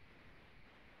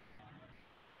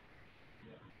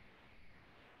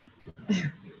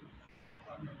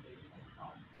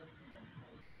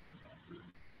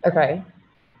 Okay.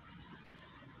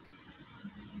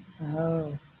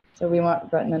 Oh, so we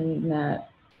want button and net.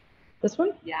 This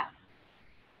one? Yeah.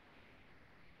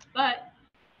 But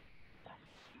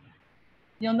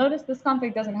You'll notice this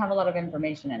config doesn't have a lot of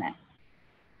information in it.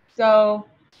 So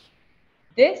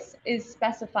this is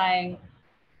specifying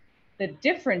the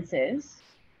differences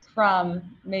from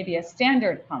maybe a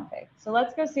standard config. So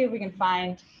let's go see if we can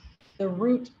find the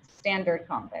root standard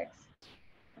configs.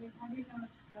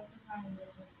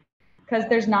 Because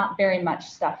there's not very much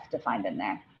stuff defined in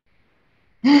there.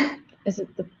 Is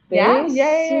it the base?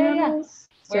 Yeah. YAMLs?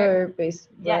 Where- So base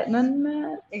Yes. button and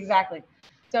net? Exactly.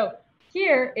 So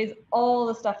here is all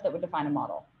the stuff that would define a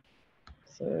model.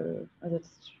 So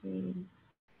that's true.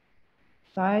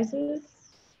 Sizes?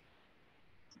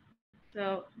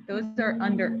 So those are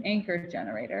under anchor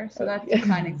generator. So that's Okay.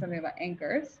 defining something about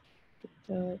anchors.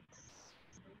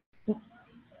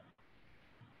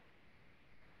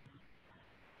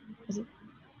 Is it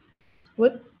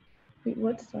what? Wait,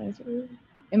 what size are we?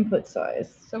 Input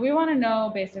size. So we want to know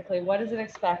basically what does it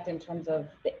expect in terms of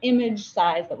the image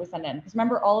size that we send in. Because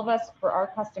remember, all of us for our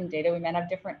custom data, we might have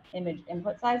different image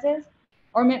input sizes,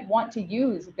 or might want to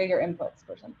use bigger inputs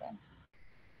for something.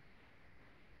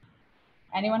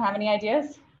 Anyone have any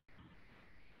ideas?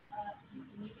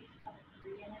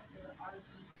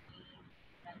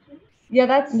 Yeah,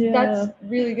 that's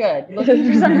really good.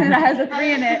 Looking for something that has a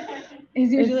 3 in it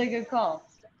is usually a good call.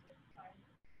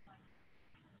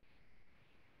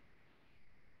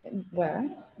 Where?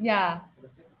 Yeah,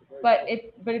 but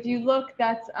if you look,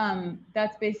 that's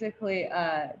basically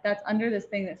that's under this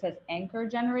thing that says anchor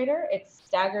generator. It's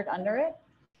staggered under it.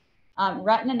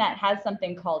 RetinaNet has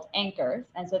something called anchors.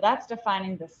 And so that's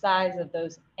defining the size of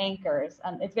those anchors.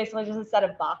 It's basically just a set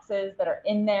of boxes that are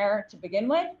in there to begin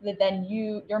with, that then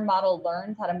your model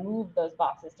learns how to move those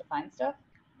boxes to find stuff.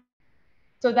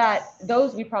 So that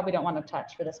those we probably don't want to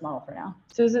touch for this model for now.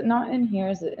 So is it not in here?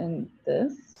 Is it in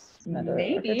this meta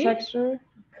Maybe. architecture?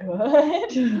 Good.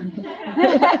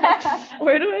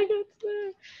 Where do I get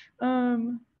to?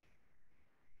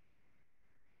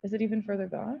 Is it even further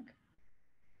back?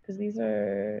 Because these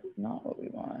are not what we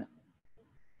want.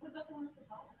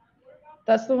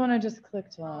 That's the one I just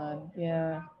clicked on.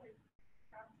 Yeah.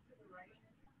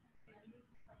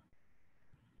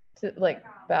 To like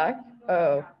back?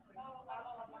 Oh.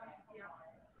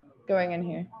 Going in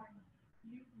here.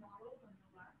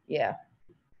 Yeah.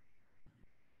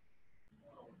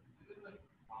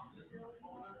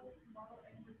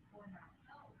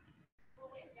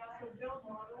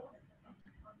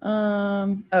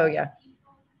 Oh yeah.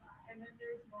 And then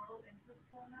there's model input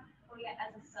format. Oh yeah,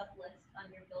 as a sub list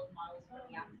under build models for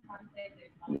the content.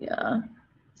 Yeah.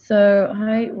 So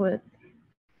height, width.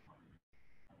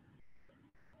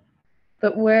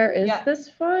 But where is this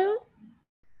file?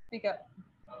 Speak up.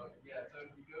 Yeah, so if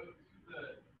you go to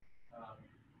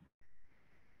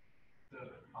the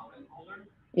comment folder.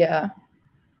 Yeah.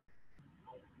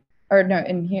 Or no,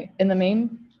 in here, in the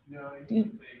main? No,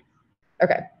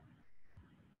 okay.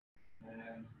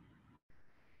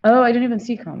 Oh, I didn't even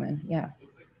see common. Yeah.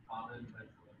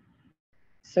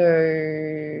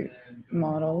 So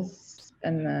models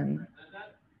and then,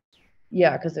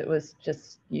 yeah, because it was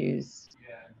just used.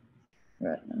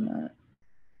 Right in that.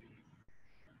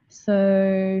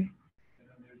 So.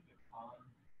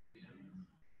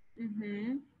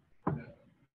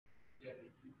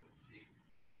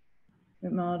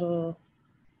 Model.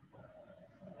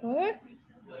 What?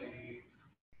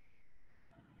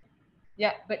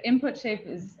 Yeah, but input shape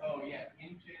is. Oh yeah,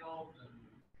 in channels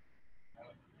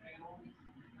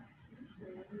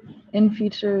and In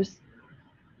features.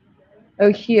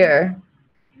 Oh, here.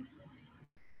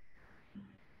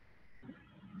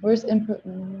 Where's input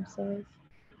minimum size?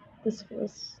 This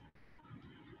feels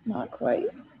not quite.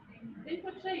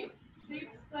 Input shape. Shape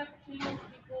select change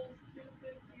equals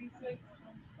 256.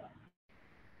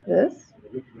 This?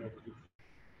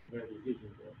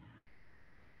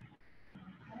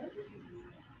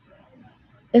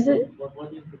 Is it?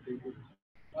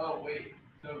 oh wait,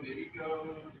 so maybe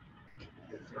go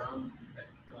from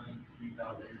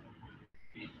 3000.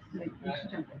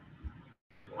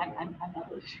 I'm not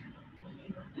really sure.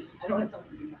 I don't want to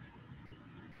do that.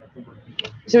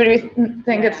 So do we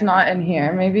think it's not in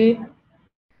here, maybe?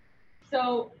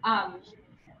 So Ben's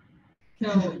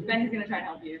gonna try and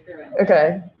help you through it.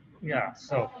 Okay. Yeah,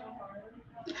 so.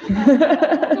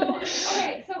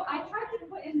 Okay, so I tried to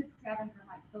put in the scavenger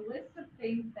hunt the list of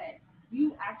things that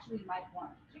you actually might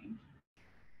want to change.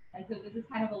 And so this is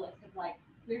kind of a list of like,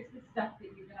 here's the stuff that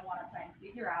you're gonna want to try and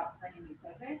figure out for any new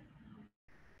code base.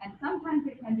 And sometimes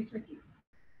it can be tricky.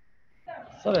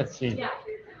 So let's see. Yeah.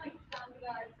 Like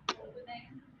standardized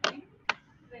opening.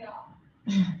 They are.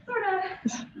 Sort of.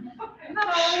 Not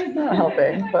always. Not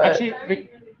helping, but. Actually,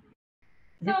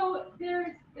 So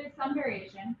there's some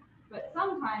variation, but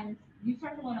sometimes you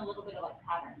start to learn a little bit of like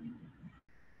pattern.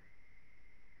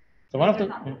 so one of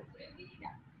the.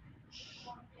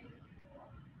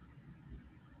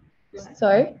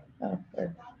 Sorry? Oh, sorry.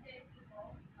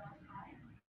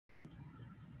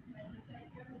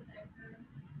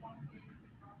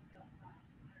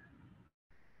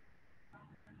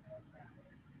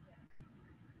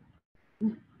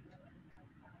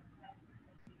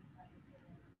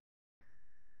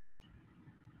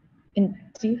 In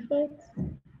defaults?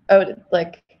 Oh,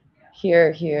 like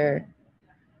here,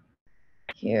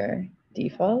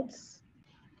 defaults.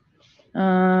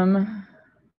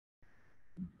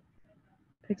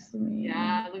 Pixel.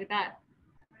 Yeah, look at that.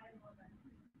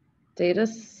 Data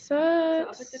So set.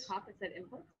 up at the top it said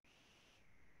input.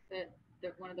 That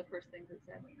one of the first things it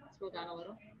said. Scroll down a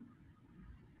little.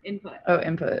 Input. Oh,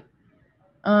 input.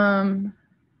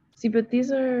 See, but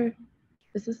these are.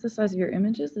 Is this the size of your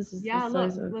images? This is the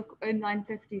size of. Look in line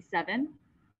 57.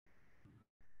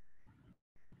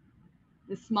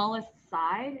 The smallest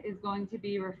side is going to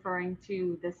be referring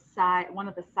to the side, one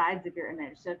of the sides of your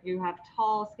image. So if you have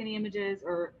tall, skinny images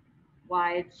or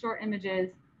wide, short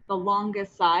images, the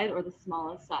longest side or the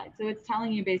smallest side. So it's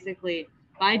telling you basically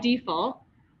by default,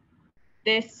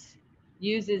 this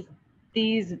uses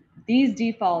these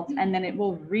defaults and then it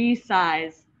will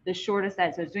resize the shortest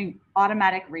side. So it's doing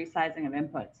automatic resizing of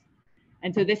inputs.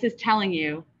 And so this is telling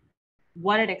you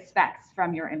what it expects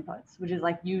from your inputs, which is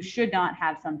like you should not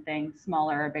have something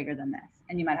smaller or bigger than this,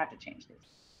 and you might have to change this.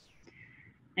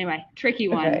 Anyway, tricky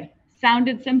one. Okay.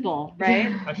 Sounded simple,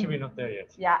 right? Actually, we're not there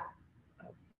yet. Yeah.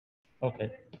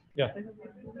 Okay. Yeah.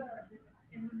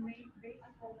 In the main base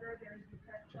folder, there's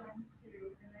detection 2,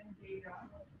 and then data.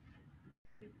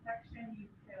 Detection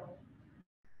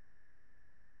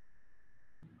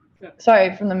util.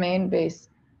 Sorry, from the main base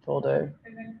folder.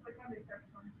 And then click on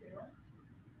detection 2.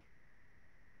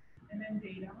 And then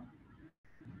data.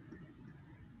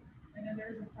 And then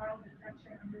there's a file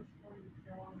detection underscore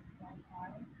util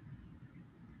file.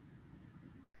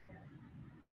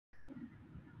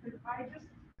 Because I just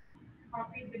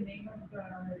copied the name of the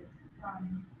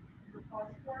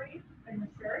repository in the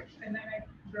search, and then I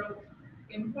wrote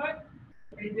input.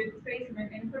 I did space and then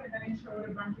input, and then it showed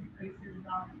a bunch of places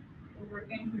where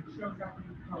input shows up in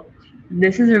the code.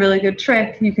 This is a really good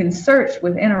trick. You can search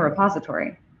within a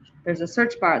repository. There's a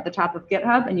search bar at the top of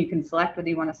GitHub, and you can select whether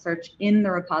you want to search in the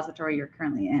repository you're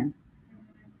currently in.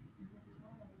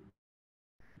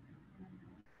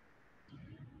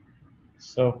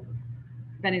 So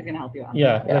Benny's going to help you out.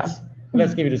 yeah, Yeah.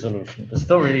 let's give you the solution. The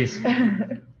story is,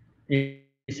 you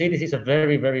see, this is a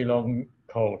very, very long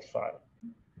code file.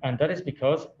 And that is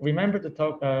because, remember the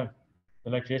talk, the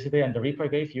lecture yesterday and the repo I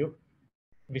gave you,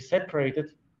 we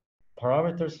separated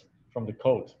parameters from the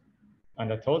code.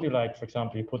 And I told you, like, for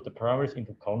example, you put the parameters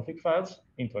into config files,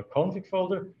 into a config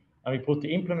folder, and we put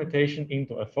the implementation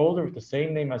into a folder with the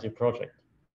same name as your project.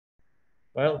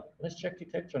 Well, let's check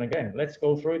detection again. Let's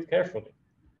go through it carefully.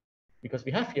 Because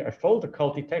we have here a folder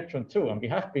called detection 2, and we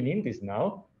have been in this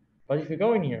now. But if you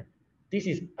go in here, this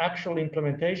is actual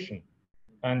implementation.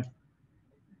 And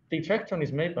detection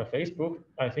is made by Facebook.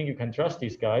 I think you can trust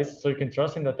these guys. So you can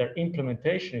trust in that their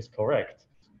implementation is correct.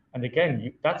 And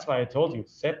again, that's why I told you,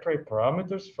 separate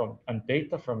parameters from and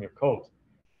data from your code.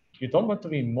 You don't want to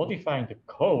be modifying the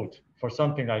code for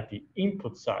something like the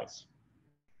input size.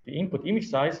 The input image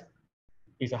size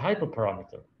is a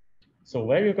hyperparameter. So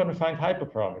where are you going to find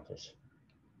hyperparameters?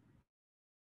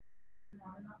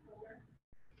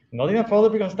 Not in a folder,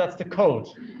 because that's the code.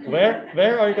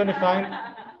 Where are you going to find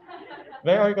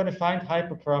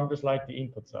hyperparameters like the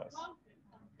input size?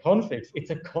 Configs,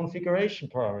 it's a configuration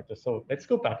parameter. So let's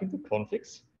go back into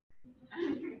configs.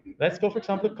 Let's go, for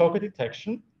example, Coca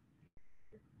detection.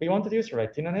 We want to use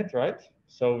RetinaNet, right?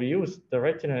 So we use the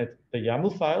RetinaNet, the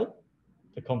YAML file,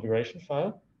 the configuration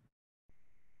file.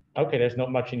 Okay, there's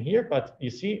not much in here, but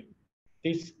you see,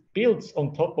 this builds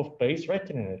on top of base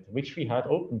RetinaNet, which we had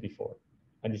open before.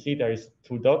 And you see there is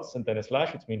 2 dots and then a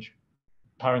slash, which means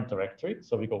parent directory.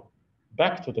 So we go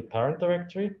back to the parent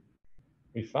directory.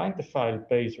 We find the file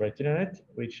base RetinaNet,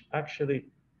 which actually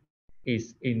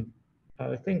is in,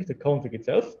 I think, the config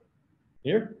itself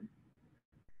here.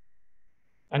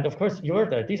 And of course, you're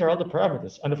there. These are all the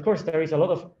parameters. And of course, there is a lot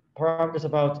of parameters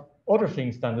about other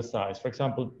things than the size. For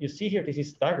example, you see here, this is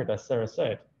staggered, as Sarah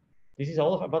said. This is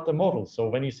all about the model. So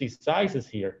when you see sizes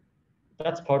here,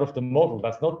 that's part of the model.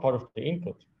 That's not part of the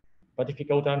input. But if you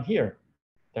go down here,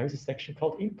 there is a section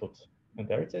called input. And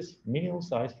there it says minimum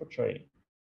size for training.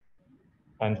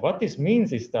 And what this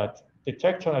means is that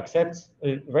detection accepts,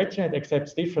 RetinaNet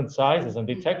accepts different sizes, and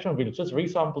detection will just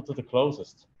resample to the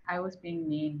closest. I was being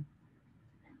mean.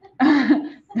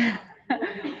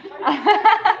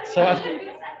 So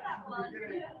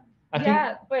I think,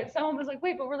 yeah, but someone was like,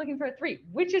 wait, but we're looking for a 3,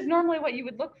 which is normally what you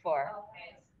would look for.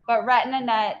 But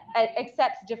RetinaNet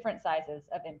accepts different sizes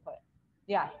of input.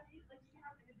 Yeah.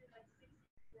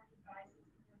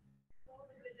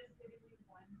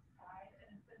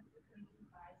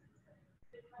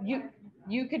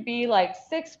 You could be like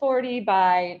 640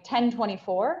 by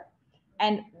 1024.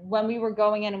 And when we were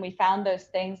going in and we found those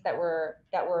things that were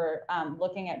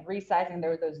looking at resizing, there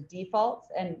were those defaults.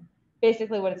 And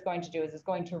basically what it's going to do is it's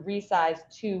going to resize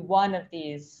to one of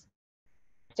these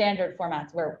standard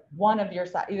formats where one of your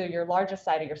side, either your largest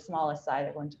side or your smallest side,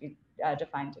 are going to be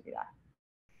defined to be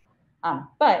that.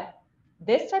 But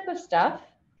this type of stuff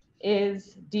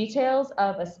is details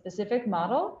of a specific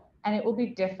model, and it will be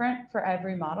different for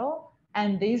every model.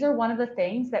 And these are one of the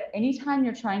things that anytime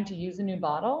you're trying to use a new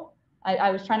model,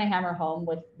 I was trying to hammer home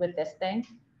with this thing,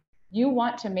 you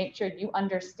want to make sure you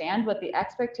understand what the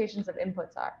expectations of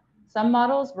inputs are. Some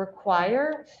models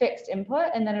require fixed input,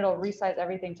 and then it'll resize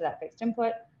everything to that fixed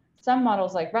input. Some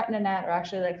models like RetinaNet, or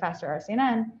actually like faster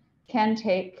RCNN, can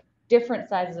take different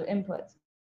sizes of inputs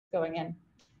going in.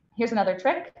 Here's another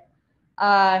trick.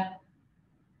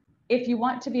 If you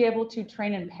want to be able to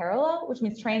train in parallel, which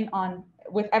means train on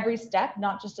with every step,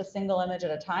 not just a single image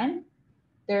at a time,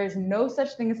 there is no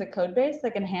such thing as a code base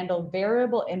that can handle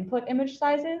variable input image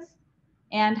sizes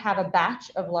and have a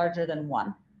batch of larger than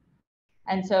 1.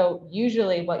 And so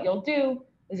usually what you'll do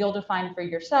is you'll define for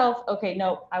yourself, okay,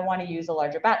 no, I want to use a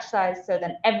larger batch size. So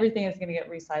then everything is going to get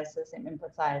resized to the same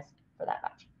input size for that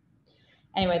batch.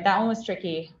 Anyway, that one was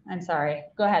tricky. I'm sorry.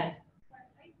 Go ahead.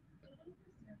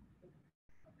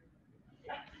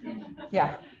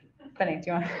 Yeah. Benny,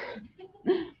 do you want?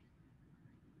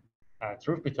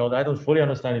 Truth be told, I don't fully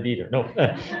understand it either. No,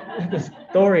 the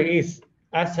story is,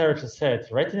 as Sarah just said,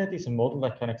 RetinaNet is a model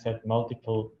that can accept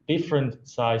multiple different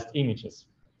sized images.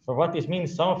 So what this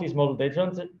means, some of these model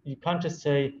data, you can't just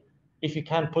say, if you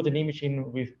can put an image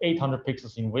in with 800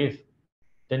 pixels in width,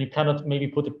 then you cannot maybe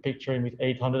put a picture in with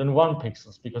 801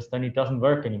 pixels, because then it doesn't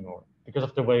work anymore because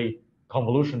of the way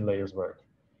convolution layers work.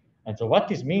 And so what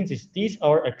this means is these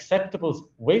are acceptable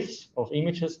widths of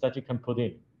images that you can put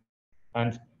in.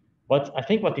 And what I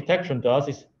think what detection does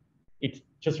is it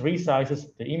just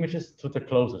resizes the images to the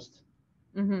closest.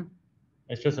 Mm-hmm.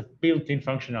 It's just a built-in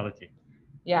functionality.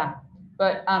 Yeah,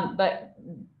 but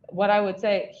what I would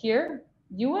say here,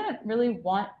 you wouldn't really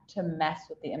want to mess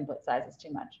with the input sizes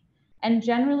too much. And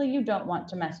generally you don't want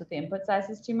to mess with the input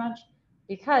sizes too much,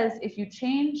 because if you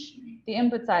change the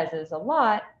input sizes a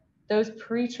lot, those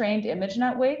pre-trained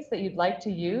ImageNet weights that you'd like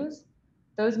to use,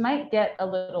 those might get a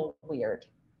little weird.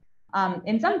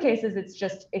 In some cases, it's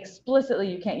just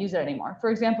explicitly you can't use it anymore. For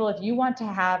example, if you want to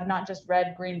have not just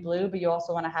red, green, blue, but you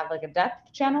also want to have like a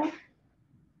depth channel,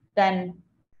 then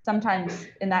sometimes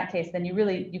in that case, then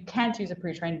you can't use a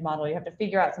pre-trained model. You have to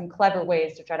figure out some clever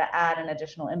ways to try to add an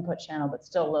additional input channel, but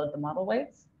still load the model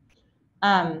weights.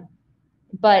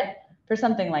 But for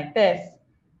something like this,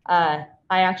 I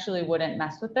actually wouldn't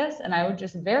mess with this, and I would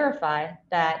just verify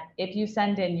that if you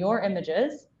send in your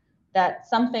images, that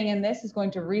something in this is going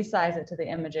to resize it to the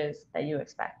images that you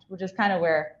expect, which is kind of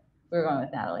where we were going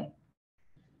with Natalie.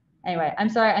 Anyway, I'm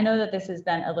sorry, I know that this has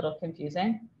been a little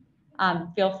confusing.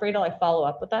 Feel free to like follow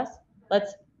up with us.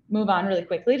 Let's move on really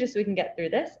quickly just so we can get through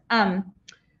this. The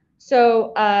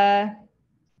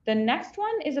next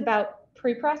one is about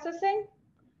pre-processing.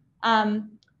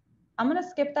 I'm gonna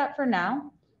skip that for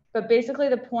now, but basically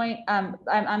the point, I'm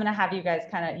gonna have you guys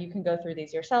you can go through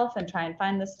these yourself and try and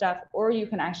find this stuff, or you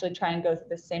can actually try and go through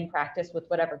the same practice with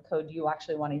whatever code you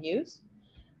actually wanna use.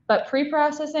 But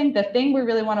pre-processing, the thing we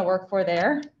really wanna work for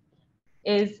there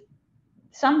is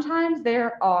sometimes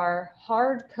there are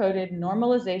hard-coded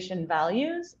normalization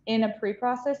values in a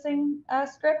pre-processing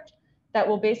script that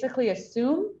will basically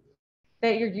assume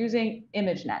that you're using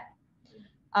ImageNet.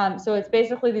 So it's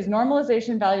basically these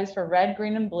normalization values for red,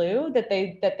 green, and blue that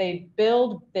they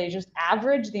build. They just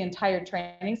average the entire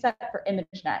training set for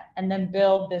ImageNet and then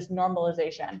build this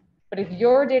normalization. But if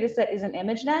your data set isn't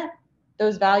ImageNet,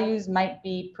 those values might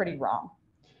be pretty wrong.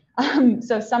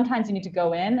 So sometimes you need to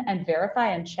go in and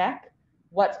verify and check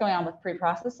what's going on with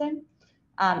pre-processing,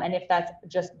 and if that's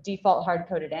just default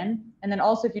hard-coded in. And then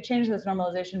also if you change those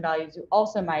normalization values, you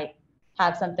also might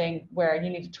have something where you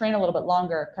need to train a little bit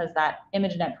longer because that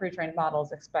ImageNet pre-trained model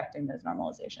is expecting those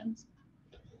normalizations.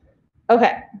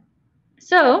 Okay,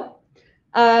 so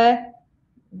the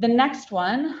next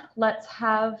one, let's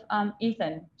have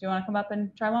Ethan. Do you want to come up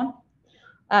and try one?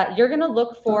 You're going to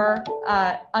look for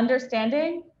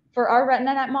understanding for our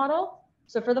RetinaNet model.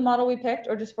 So for the model we picked,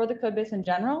 or just for the code base in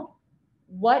general,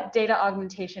 what data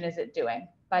augmentation is it doing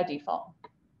by default?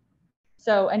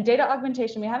 So, and data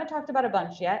augmentation, we haven't talked about a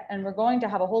bunch yet, and we're going to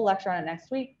have a whole lecture on it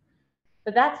next week.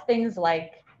 But that's things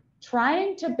like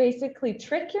trying to basically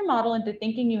trick your model into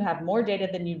thinking you have more data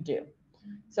than you do.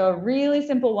 So a really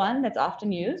simple one that's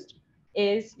often used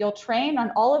is you'll train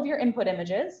on all of your input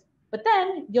images, but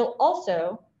then you'll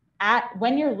also,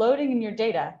 when you're loading in your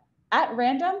data, at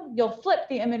random, you'll flip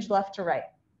the image left to right.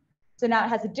 So now it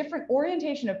has a different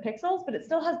orientation of pixels, but it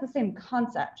still has the same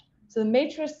concept. So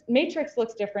the matrix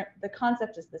looks different, the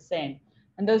concept is the same.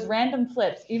 And those random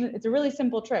flips, it's a really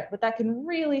simple trick, but that can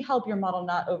really help your model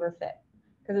not overfit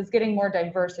because it's getting more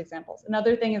diverse examples.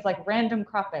 Another thing is like random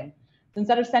cropping. So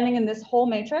instead of sending in this whole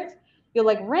matrix, you'll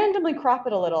like randomly crop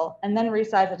it a little and then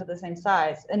resize it to the same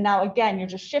size. And now again, you're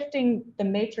just shifting the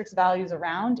matrix values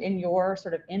around in your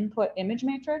sort of input image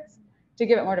matrix to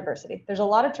give it more diversity. There's a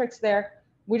lot of tricks there.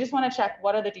 We just want to check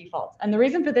what are the defaults. And the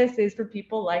reason for this is for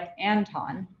people like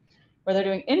Anton, where they're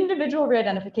doing individual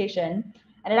re-identification,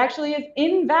 and it actually is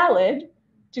invalid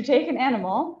to take an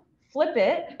animal, flip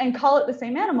it, and call it the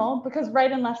same animal because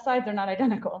right and left sides are not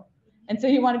identical. And so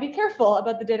you want to be careful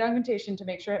about the data augmentation to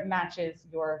make sure it matches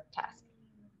your task.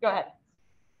 Go ahead.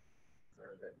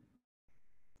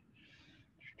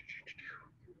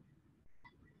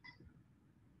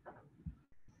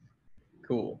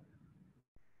 Cool.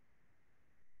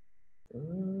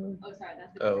 Oh, sorry,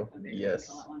 that's the Oh, yes.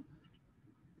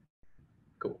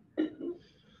 Cool.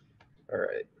 All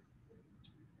right.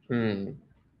 So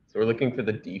we're looking for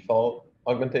the default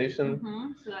augmentation.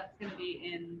 So that's going to be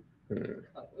in code.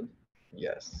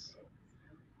 Yes.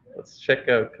 Let's check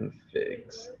out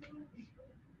configs.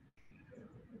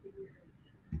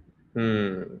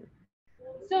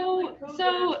 So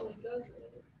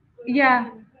yeah,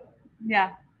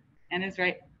 and is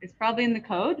right. It's probably in the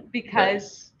code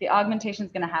because the augmentation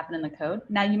is going to happen in the code.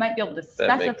 Now you might be able to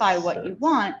specify what you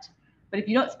want, but if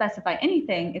you don't specify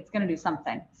anything, it's going to do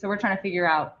something. So we're trying to figure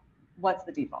out what's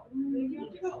the default. You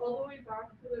have to go all the way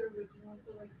back to the original,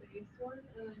 so like the base one,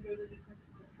 and then go to the different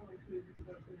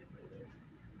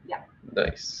Yeah.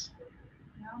 Nice.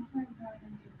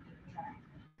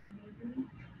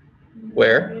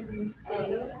 Where?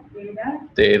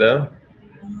 Data.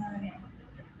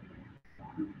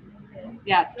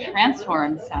 Yeah,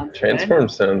 transform sounds Transform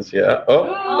good. sounds, yeah.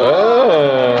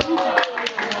 Oh.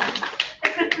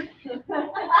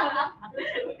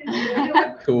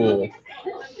 Cool.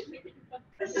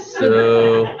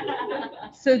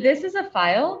 So this is a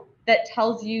file that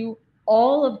tells you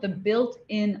all of the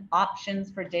built-in options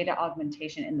for data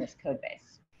augmentation in this code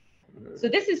base. So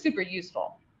this is super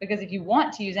useful because if you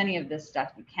want to use any of this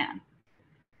stuff, you can.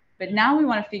 But now we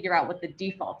want to figure out what the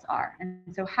defaults are. And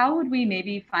so how would we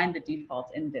maybe find the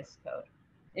defaults in this code?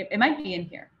 It might be in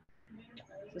here.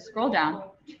 So scroll down.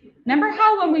 Remember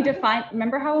how when we define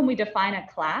a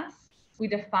class,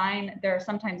 there are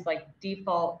sometimes like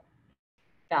default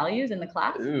values in the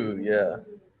class? Ooh, yeah.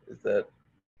 Is there?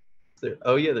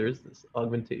 Oh yeah, there is this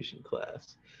augmentation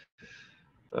class.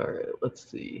 All right, let's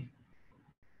see.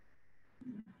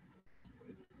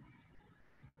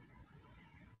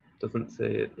 Doesn't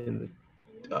say it in the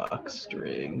doc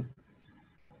string.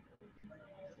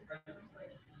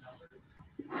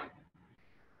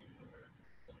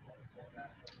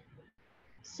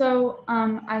 So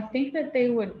I think that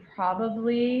they would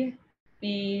probably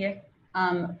be,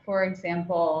 for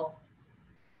example,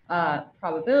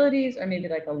 probabilities, or maybe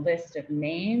like a list of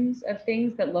names of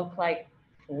things that look like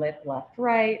flip left,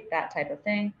 right, that type of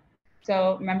thing.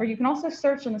 So remember, you can also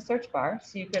search in the search bar.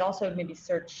 So you could also maybe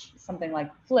search something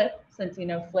like flip, since you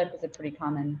know flip is a pretty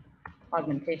common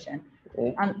augmentation.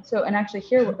 And actually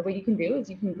here, what you can do is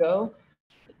you can go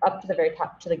up to the very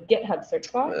top to the GitHub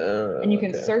search bar, and you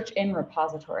can search in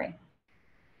repository.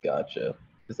 Gotcha.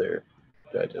 Is there?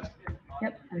 Do I just?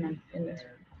 Yep, and then in this.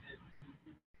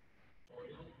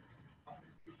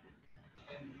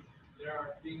 There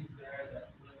are things there that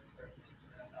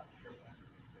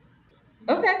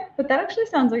Okay, but that actually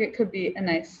sounds like it could be a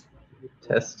nice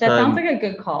Test That time. sounds like a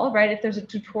good call, right? If there's a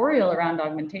tutorial around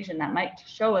augmentation, that might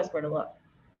show us where to look.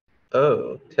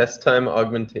 Oh, test time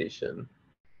augmentation.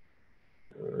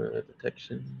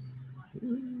 Detection.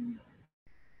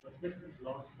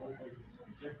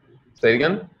 Say it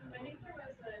again.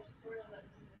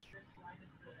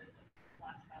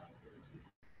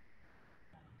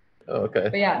 Oh, okay.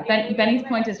 But yeah, Benny's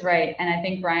point is right. And I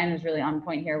think Brian was really on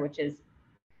point here, which is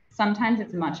sometimes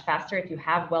it's much faster if you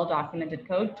have well-documented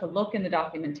code to look in the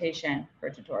documentation for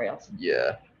tutorials.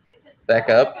 Yeah. Back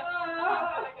up.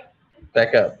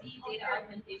 Back up.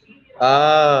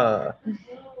 Ah,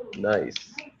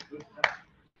 nice.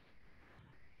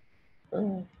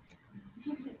 Oh.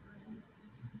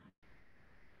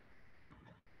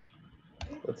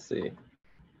 Let's see.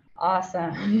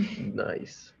 Awesome.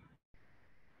 Nice.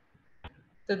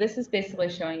 So this is basically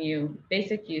showing you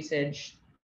basic usage.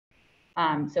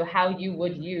 So how you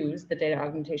would use the data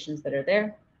augmentations that are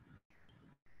there.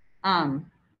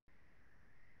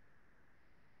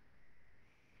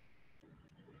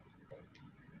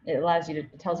 It allows you to,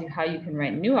 it tells you how you can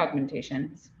write new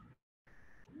augmentations,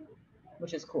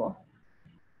 which is cool.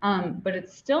 But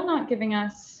it's still not giving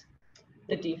us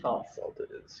the defaults. Default it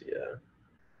is,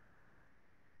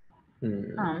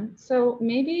 yeah. So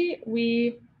maybe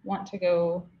we want to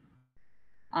go,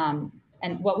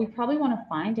 and what we probably want to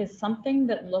find is something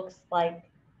that looks like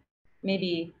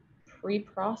maybe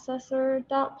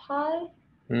preprocessor.py.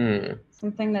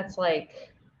 Something that's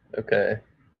like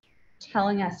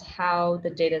telling us how the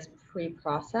data is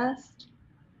pre-processed.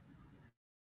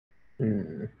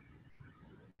 Maybe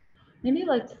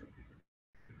like,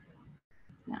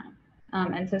 yeah.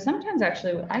 And so sometimes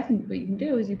actually what you can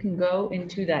do is you can go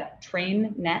into that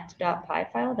trainnet.py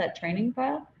file, that training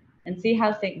file, and see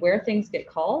how where things get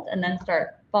called, and then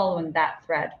start following that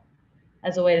thread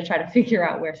as a way to try to figure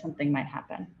out where something might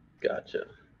happen. Gotcha.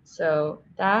 So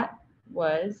that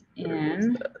was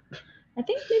in, I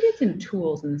think maybe it's in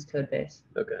tools in this code base.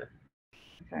 Okay.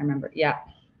 If I remember, yeah.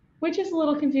 Which is a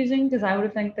little confusing because I would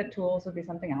have think that tools would be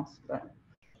something else, but.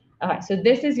 All right, so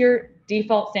this is your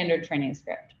default standard training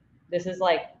script. This is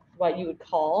like what you would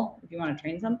call if you want to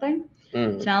train something.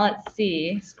 Mm. So now let's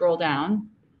see, scroll down.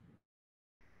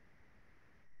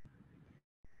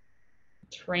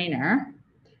 Trainer.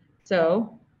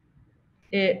 So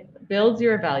it builds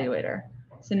your evaluator.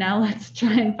 So now let's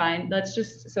try and find,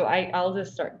 I'll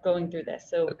just start going through this.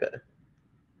 So Okay.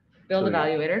 build So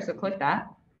evaluator, so click that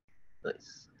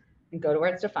Nice. and go to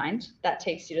where it's defined. That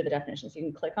takes you to the definition. So you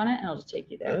can click on it and it'll just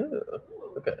take you there.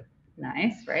 Oh, okay.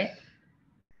 Nice, right?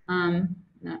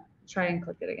 No, try and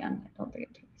click it again. I don't think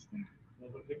it takes there.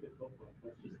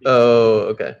 Oh,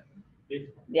 okay.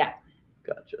 Yeah.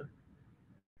 Gotcha.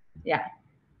 Yeah.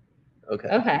 Okay.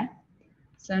 Okay.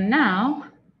 So now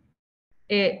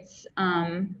it's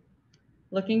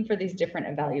looking for these different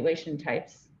evaluation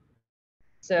types.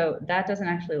 So that doesn't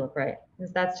actually look right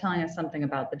because that's telling us something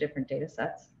about the different data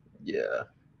sets. Yeah.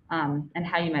 And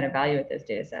how you might evaluate those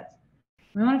data sets.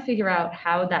 We want to figure out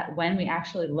how that, when we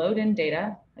actually load in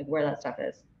data, like where that stuff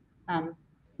is.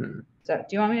 So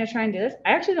do you want me to try and do this?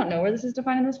 I actually don't know where this is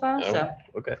defined in this file. Oh, So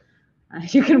okay.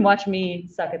 you can watch me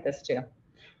suck at this too.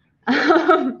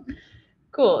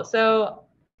 Cool. So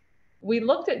we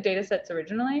looked at data sets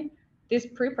originally. This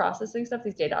pre-processing stuff,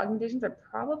 these data augmentations are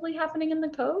probably happening in the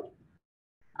code.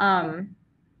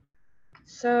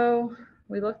 So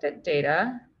we looked at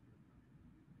data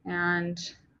and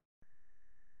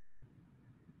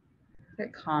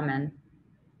hit common.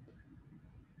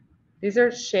 These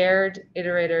are shared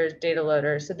iterators, data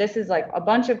loaders. So this is like a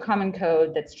bunch of common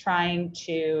code that's trying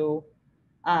to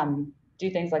do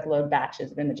things like load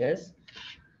batches of images.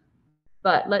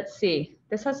 But let's see,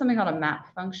 this has something called a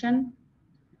map function.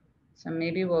 So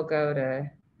maybe we'll go to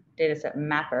dataset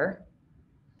mapper.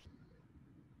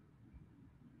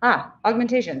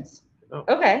 Augmentations. Oh.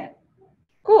 Okay,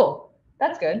 cool,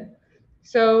 that's good.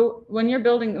 So when you're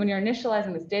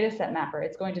initializing this dataset mapper,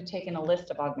 it's going to take in a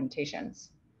list of augmentations.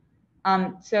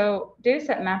 So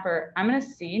dataset mapper, I'm gonna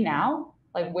see now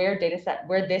like where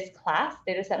this class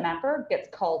dataset mapper gets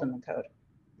called in the code.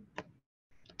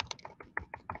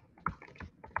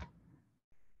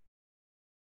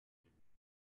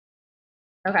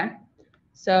 Okay,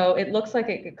 so it looks like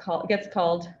it gets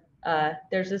called,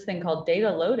 there's this thing called data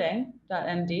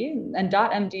loading.md, and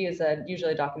 .md is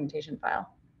usually a documentation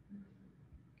file.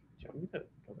 Do you want me to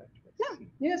go back to it? No,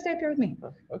 you gotta stay up here with me.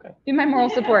 Oh, okay. Be my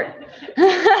moral support.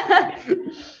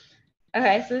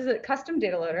 Okay, so this is a custom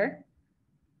data loader.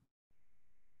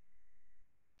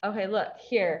 Okay, look,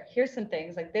 here's some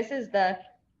things. Like this is the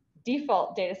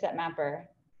default dataset mapper.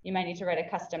 You might need to write a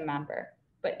custom mapper.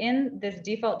 But in this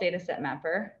default dataset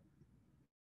mapper,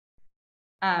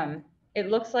 it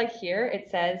looks like here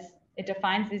it says, it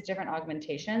defines these different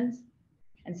augmentations.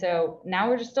 And so now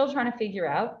we're just still trying to figure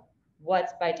out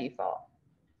what's by default.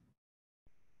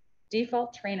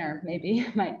 Default trainer maybe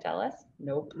might tell us,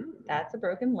 nope, that's a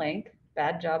broken link.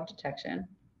 Bad job detection.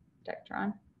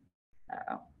 Detectron.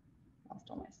 Uh-oh, lost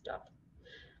all my stuff.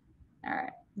 All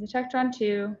right, Detectron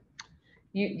 2.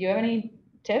 You have any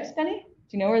tips, Benny?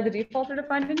 Do you know where the defaults are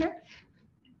defined in here?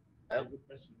 I have a good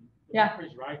question. The Yeah. mapper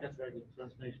is right, that's where the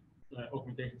translation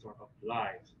augmentations are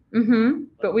applied.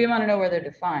 But we want to know where they're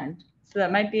defined. So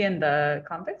that might be in the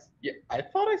configs. Yeah, I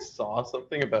thought I saw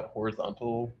something about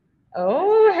horizontal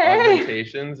Oh, hey.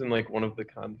 augmentations in like one of the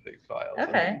config files.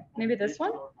 Okay, maybe this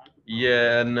one?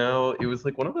 Yeah, no, it was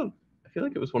like one of the, I feel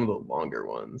like it was one of the longer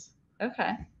ones.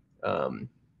 Okay.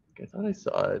 I thought I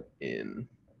saw it in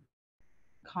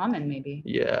Common, maybe.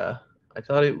 Yeah, I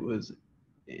thought it was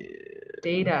in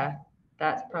Data.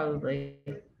 That's probably.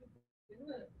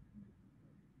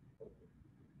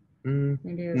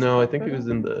 Maybe it was no, I think it photo? was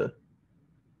in the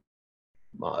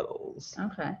models.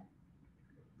 Okay.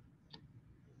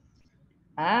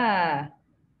 Ah.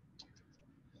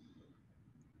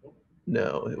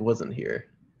 No, it wasn't here.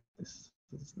 This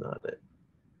is not it.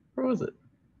 Where was it?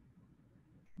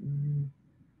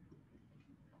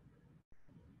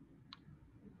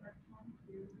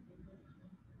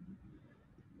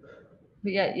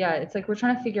 But yeah, it's like we're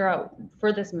trying to figure out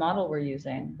for this model we're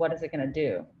using, what is it going to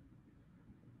do?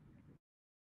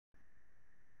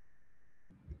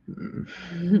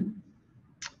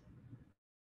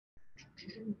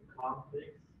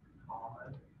 Conflicts,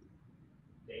 common,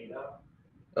 data.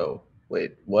 Oh,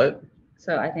 wait, what?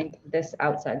 So I think this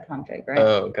outside config, right?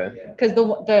 Oh, okay. Because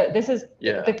this is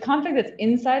Yeah. the config that's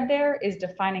inside there is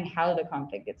defining how the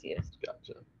config gets used.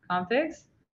 Gotcha. Configs,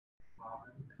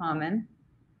 common,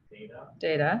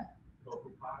 data,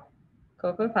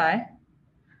 CocoaPie.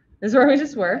 This is where we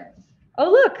just were. Oh,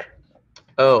 look.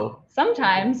 Oh.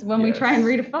 Sometimes when we try and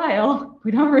read a file,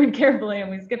 we don't read carefully and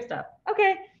we skip stuff.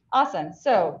 Okay, awesome.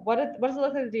 So what does it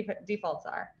look like the defaults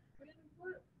are?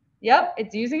 Yep,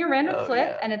 it's using a random Oh, flip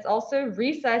yeah. and it's also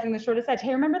resizing the shortest edge.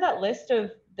 Hey, remember that list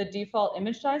of the default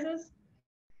image sizes?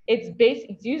 It's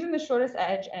using the shortest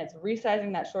edge and it's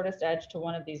resizing that shortest edge to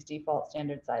one of these default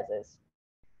standard sizes.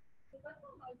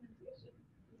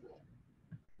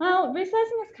 Well,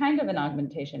 resizing is kind of an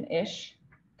augmentation-ish,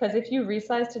 because if you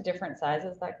resize to different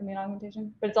sizes, that can be an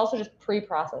augmentation, but it's also just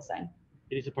pre-processing.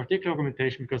 It is a particular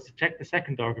augmentation because check the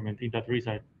second argument in that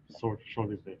resize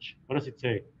shortest edge. What does it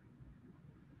say?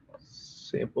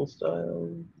 Sample style.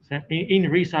 In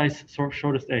resize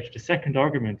shortest edge, the second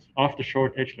argument after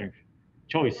short edge length,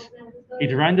 choice,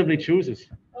 it randomly chooses.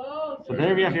 So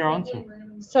there we have your answer.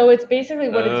 So it's basically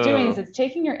what it's doing is Oh. it's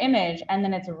taking your image and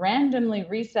then it's randomly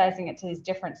resizing it to these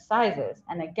different sizes.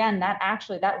 And again, that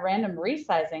random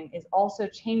resizing is also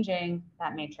changing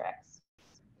that matrix.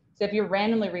 So if you're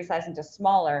randomly resizing to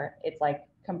smaller, it's like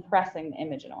compressing the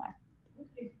image in a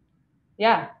way.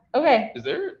 Yeah. Okay. Is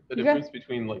there a You difference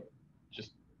between like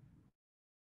just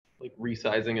like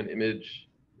resizing an image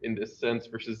in this sense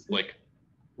versus like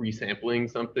resampling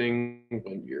something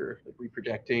when you're like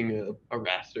reprojecting a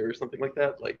raster or something like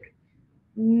that? Like,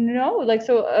 No, like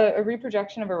so a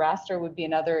reprojection of a raster would be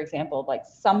another example of like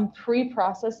some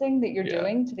pre-processing that you're Yeah.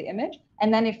 doing to the image.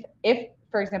 And then if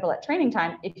for example at training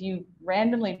time, if you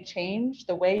randomly change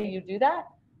the way you do that,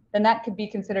 then that could be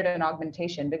considered an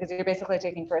augmentation because you're basically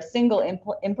taking for a single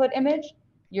input image,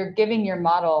 you're giving your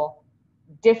model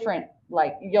different,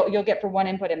 like you'll get for one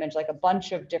input image like a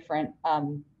bunch of different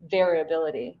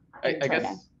variability in I training.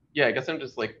 guess, yeah, I guess I'm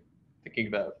just like thinking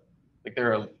about like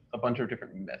there are a bunch of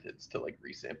different methods to like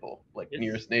resample, like Yes.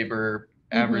 nearest neighbor,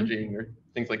 Mhm. averaging, or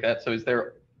things like that. So is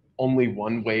there only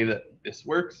one way that this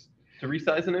works to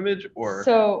resize an image, or?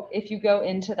 So if you go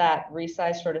into that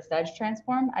resize shortest edge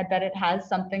transform, I bet it has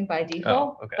something by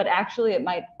default, okay. but actually it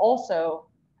might also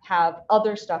have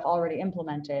other stuff already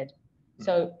implemented.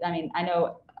 So, I mean, I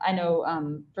know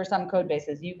for some code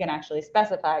bases, you can actually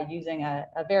specify using a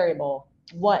variable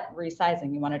what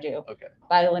resizing you want to do. Okay.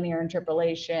 Bilinear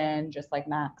interpolation, just like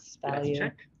max value. Let's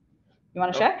check. You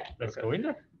want to Oh. check? Let's Okay. go in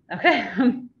there. Okay.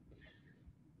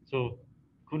 So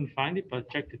couldn't find it, but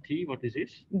check the T, what this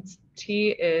is. T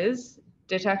is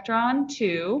detectron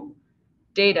to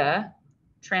data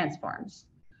transforms.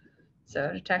 So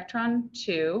detectron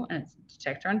 2, and it's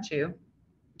detectron 2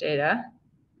 data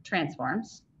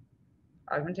transforms.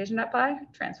 Augmentation.py,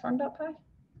 transform.py,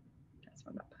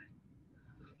 transform.py.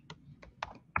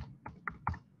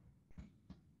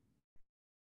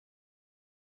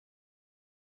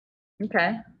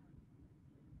 Okay.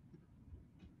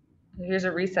 Here's a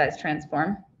resize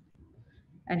transform.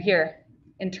 And here,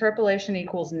 interpolation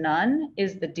equals none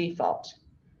is the default.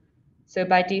 So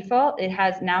by default,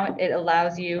 it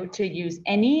allows you to use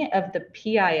any of the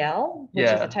PIL, which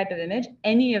is Yeah. a type of image,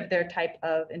 any of their type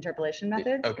of interpolation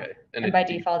methods. Okay. And by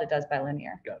default, it does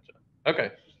bilinear. Gotcha.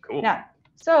 Okay. Cool. Yeah.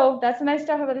 So that's the nice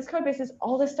stuff about these code bases.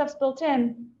 All this stuff's built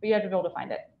in, but you have to be able to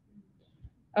find it.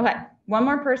 Okay. One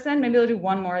more person. Maybe we'll do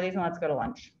one more of these and let's go to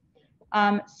lunch.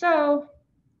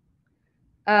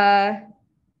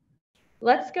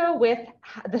 Let's go with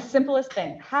the simplest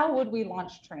thing. How would we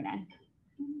launch training?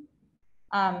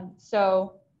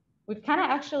 So we've kind of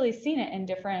actually seen it in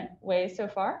different ways so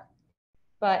far,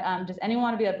 but does anyone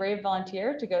want to be a brave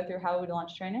volunteer to go through how we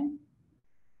launch training?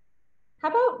 How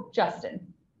about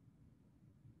Justin?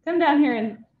 Come down here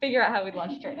and figure out how we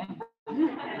launch training.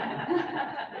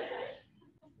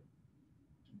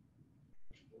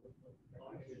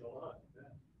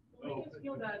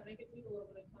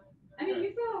 I mean,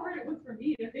 you saw how hard it was for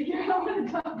me to figure out what it's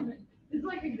about. It's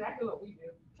like exactly what we do.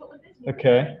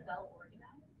 Okay.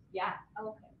 Yeah.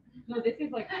 Okay. No, this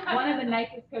is like one of the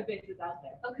nicest code bases out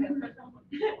there. Okay.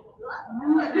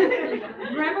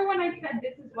 Remember when I said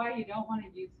this is why you don't want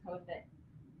to use code that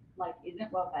like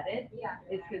isn't well vetted? Yeah.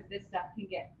 It's because this stuff can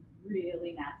get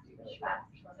really nasty really fast.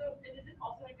 So, and is it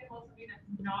also like also be that's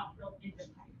not built into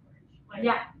PyTorch? Like,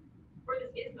 Yeah. Or this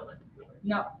is built into PyTorch?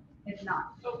 No, it's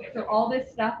not. Okay. So all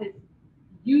this stuff is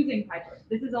using PyTorch.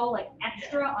 This is all like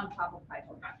extra on top of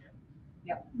PyTorch. Gotcha.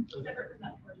 Yep. Separate from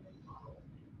that model.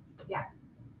 Yeah.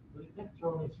 The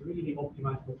detectron is really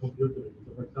optimized for computer vision.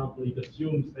 So for example, it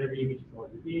assumes every image is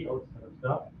RGB, all this kind of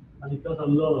stuff, and it does a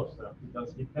lot of stuff. It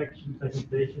does detection,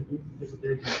 segmentation,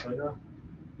 interpretation, etc.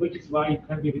 Which is why it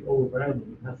can be a bit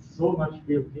overwhelming. It has so much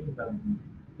built in that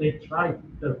they try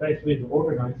their best way to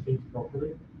organize things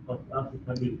properly, but as it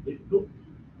can be difficult.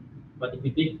 But if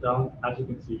you dig down, as you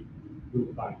can see,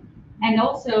 you'll find it. And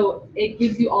also, it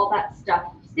gives you all that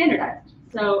stuff standardized.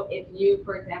 So if you,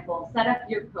 for example, set up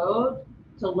your code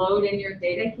to load in your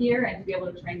data here and to be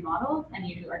able to train models, and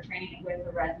you are training it with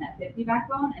a ResNet 50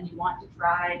 backbone, and you want to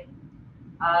try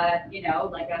you know,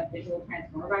 like a visual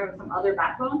transformer with some other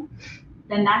backbone,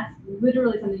 then that's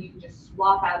literally something you can just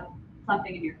swap out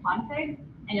something in your config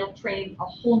and you'll train a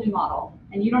whole new model.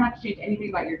 And you don't have to change anything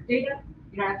about your data.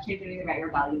 You don't have to change anything about your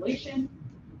evaluation.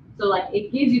 So like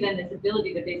it gives you then this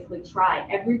ability to basically try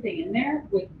everything in there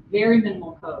with very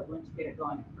minimal code once you get it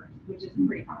going at first, which is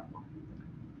pretty powerful.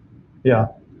 Yeah.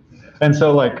 And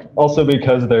so like also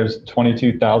because there's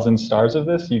 22,000 stars of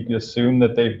this, you assume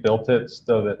that they've built it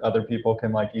so that other people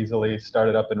can like easily start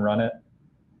it up and run it.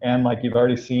 And like you've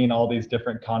already seen all these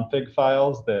different config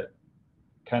files that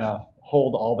kind of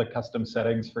hold all the custom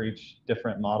settings for each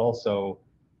different model. So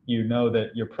you know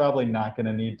that you're probably not going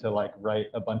to need to like write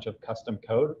a bunch of custom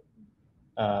code.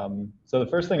 So the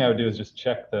first thing I would do is just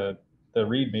check the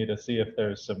README to see if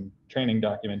there's some training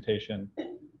documentation,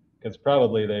 because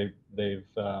probably they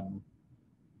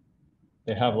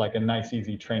have like a nice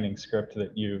easy training script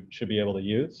that you should be able to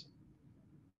use.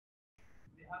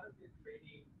 They haven't been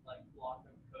creating like block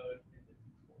of code in the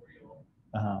tutorial.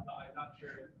 Uh-huh. So I'm not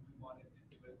sure if we wanted to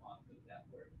do it on the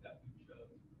network that we chose.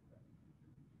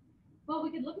 Well, we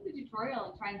could look at the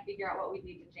tutorial and try and figure out what we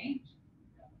need to change.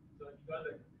 Yeah. So if you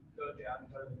go down,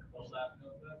 go to the collab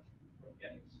notebook for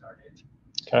getting started.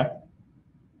 Okay.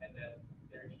 And then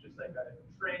there's just like a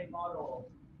train model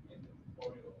in the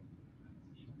tutorial.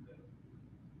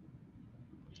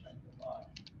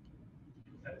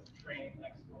 It says train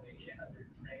explanation under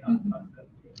train on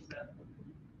custom data set.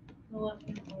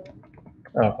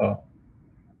 Oh.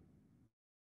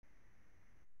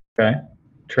 Okay.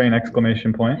 Train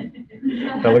exclamation point.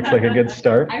 That looks like a good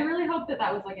start. I really hope that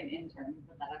was like an intern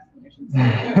with that explanation.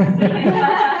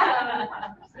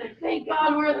 Thank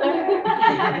God we're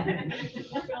there.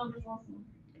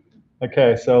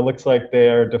 Okay, so it looks like they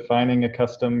are defining a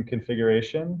custom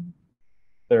configuration.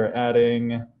 They're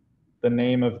adding the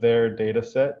name of their data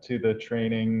set to the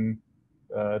training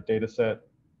data set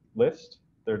list.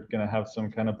 They're going to have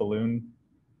some kind of balloon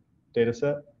data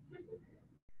set.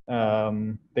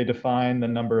 They define the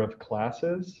number of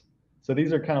classes. So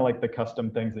these are kind of like the custom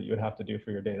things that you would have to do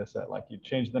for your data set. Like you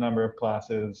change the number of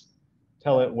classes,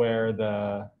 tell it where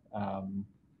the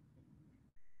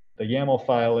YAML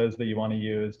file is that you want to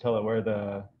use, tell it where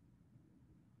the...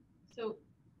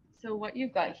 So what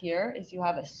you've got here is you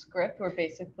have a script where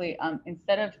basically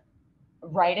instead of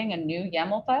writing a new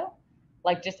YAML file,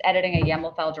 like just editing a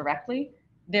YAML file directly,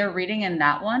 they're reading in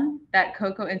that one, that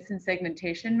Cocoa instance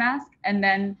segmentation mask, and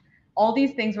then all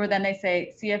these things where then they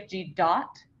say CFG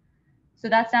dot. So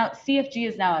that's now, CFG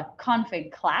is now a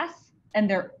config class, and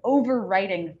they're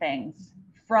overwriting things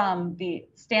from the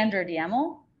standard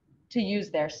YAML to use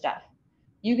their stuff.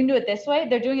 You can do it this way.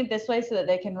 They're doing it this way so that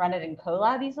they can run it in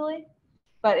Colab easily.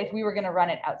 But if we were going to run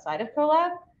it outside of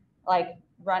Colab, like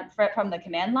run from the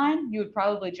command line, you would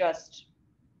probably just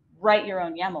write your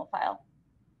own YAML file.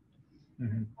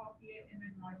 Mm-hmm. Copy it and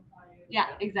then modify it. Yeah,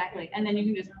 exactly. And then you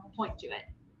can just point to it.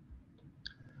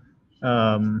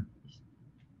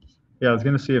 Yeah, I was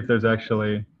going to see if there's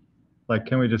actually, like,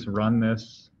 can we just run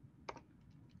this?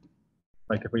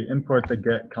 Like if we import the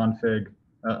get config,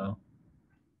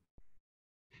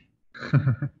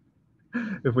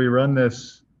 if we run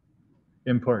this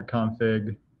import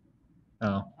config,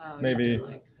 maybe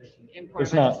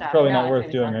it's not probably not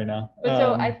worth doing right now. But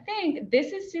so I think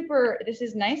this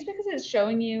is nice because it's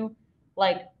showing you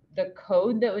like the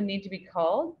code that would need to be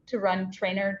called to run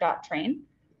trainer.train.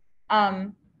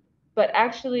 But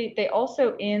actually they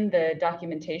also in the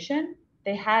documentation,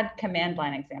 they had command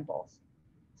line examples.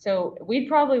 So we'd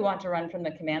probably want to run from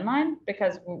the command line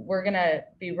because we're going to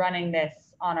be running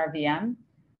this on our VM,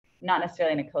 not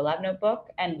necessarily in a Colab notebook,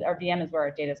 and our VM is where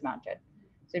our data is mounted.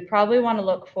 So you probably want to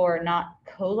look for not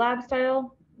Colab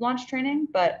style launch training,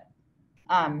 but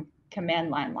command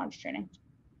line launch training.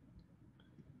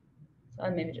 So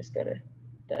I'd maybe just go to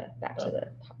back to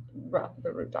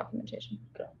the root documentation.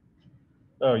 Okay.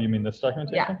 Oh, you mean this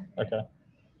documentation? Yeah. Okay.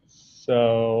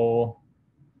 So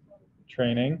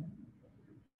training.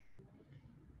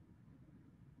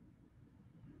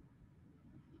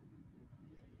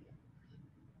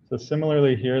 So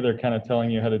similarly here, they're kind of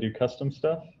telling you how to do custom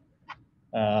stuff.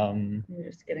 You're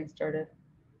just getting started.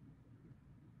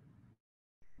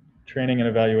 Training and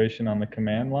evaluation on the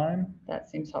command line. That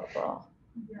seems helpful.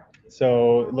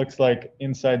 So it looks like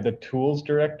inside the tools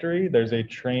directory, there's a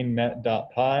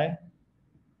trainnet.py,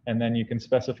 and then you can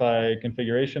specify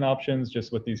configuration options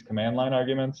just with these command line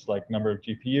arguments, like number of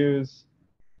GPUs,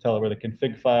 tell it where the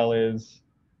config file is,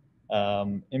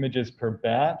 images per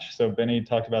batch. So Benny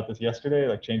talked about this yesterday,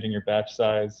 like changing your batch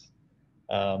size.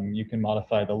 You can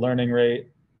modify the learning rate.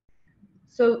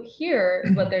 So here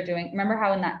is what they're doing. Remember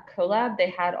how in that collab they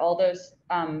had all those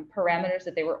parameters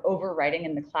that they were overwriting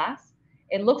in the class?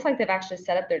 It looks like they've actually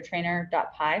set up their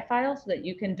trainer.py file so that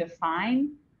you can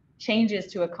define changes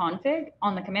to a config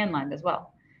on the command line as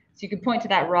well. So you can point to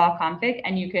that raw config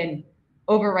and you can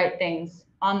overwrite things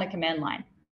on the command line.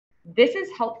 This is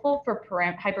helpful for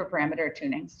hyperparameter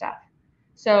tuning stuff.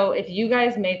 So if you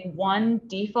guys make one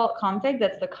default config,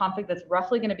 that's the config that's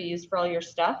roughly going to be used for all your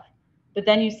stuff, but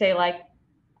then you say like,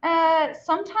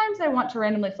 sometimes I want to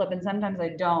randomly flip and sometimes I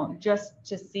don't, just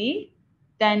to see,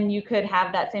 then you could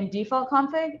have that same default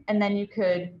config and then you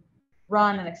could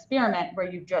run an experiment where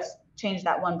you just change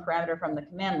that one parameter from the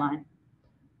command line.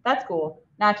 That's cool.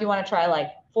 Now, if you want to try like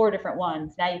 4 different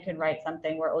ones, now you can write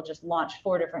something where it will just launch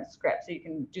 4 different scripts. So you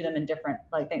can do them in different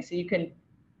like things. So you can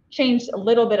change a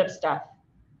little bit of stuff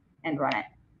and run it.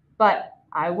 But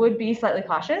I would be slightly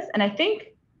cautious. And I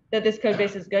think that this code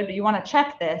base is good, but you want to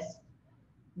check this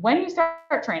when you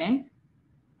start training.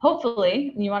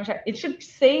 Hopefully, and you want to check, it should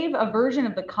save a version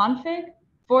of the config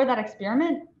for that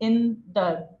experiment in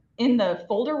the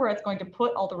folder where it's going to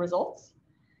put all the results.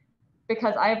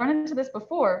 Because I have run into this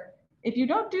before. If you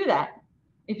don't do that,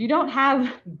 if you don't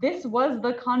have this was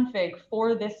the config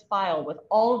for this file with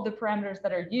all of the parameters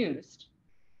that are used,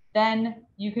 then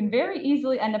you can very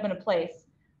easily end up in a place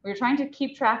where you're trying to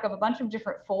keep track of a bunch of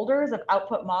different folders of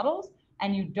output models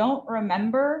and you don't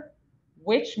remember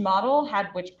which model had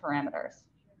which parameters.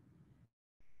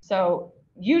 So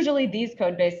usually these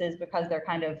code bases, because they're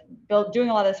kind of doing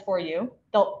a lot of this for you,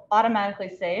 they'll automatically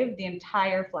save the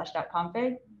entire fleshed out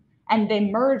config and they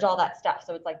merge all that stuff.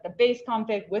 So it's like the base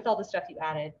config with all the stuff you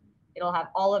added. It'll have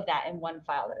all of that in one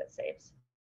file that it saves.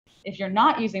 If you're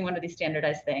not using one of these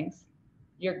standardized things,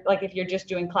 you're like, if you're just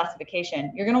doing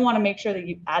classification, you're going to want to make sure that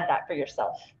you add that for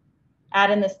yourself.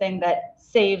 Add in this thing that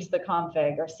saves the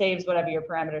config or saves whatever your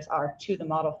parameters are to the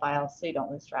model file so you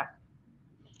don't lose track.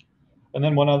 And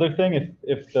then one other thing,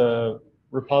 if the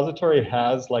repository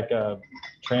has like a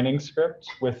training script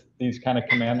with these kind of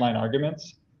command line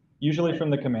arguments, usually from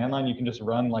the command line, you can just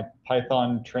run like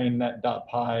python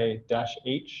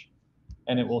trainnet.py-h,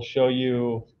 and it will show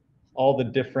you all the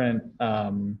different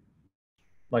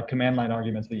like command line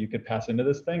arguments that you could pass into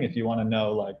this thing if you want to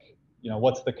know, like, you know,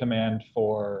 what's the command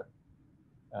for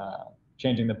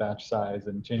changing the batch size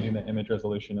and changing the image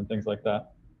resolution and things like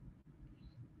that.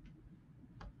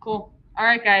 Cool. All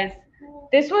right, guys.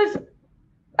 This was,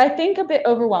 I think, a bit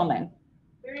overwhelming.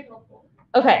 Very helpful.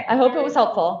 Okay, I hope it was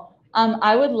helpful.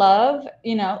 I would love,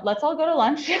 you know, let's all go to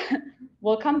lunch.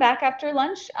 We'll come back after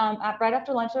lunch, right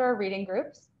after lunch at our reading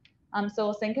groups. So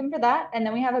we'll sync in for that. And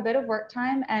then we have a bit of work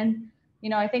time. And, you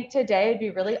know, I think today would be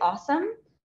really awesome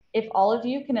if all of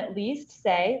you can at least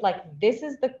say, like, this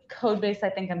is the code base I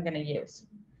think I'm going to use.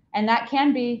 And that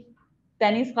can be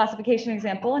Benny's classification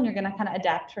example, and you're going to kind of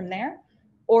adapt from there.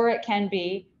 Or it can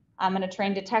be, I'm going to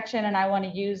train detection and I want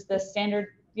to use the standard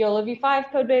YOLO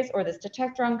v5 code base or this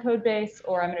detectron code base,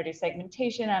 or I'm going to do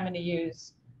segmentation, I'm going to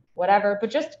use whatever. But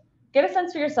just get a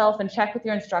sense for yourself and check with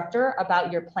your instructor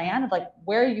about your plan of like,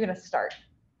 where are you going to start?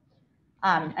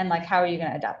 And like, how are you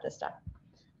going to adapt this stuff?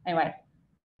 Anyway,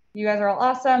 you guys are all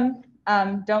awesome.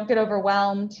 Don't get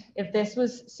overwhelmed. If this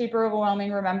was super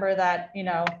overwhelming, remember that, you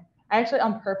know, I actually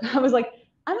on purpose, I was like,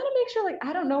 I'm going to make sure, like,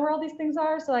 I don't know where all these things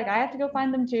are. So like, I have to go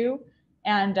find them too.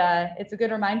 And it's a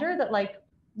good reminder that like,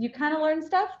 you kind of learn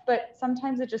stuff, but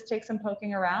sometimes it just takes some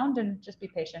poking around and just be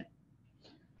patient.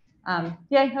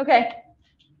 Yay, okay.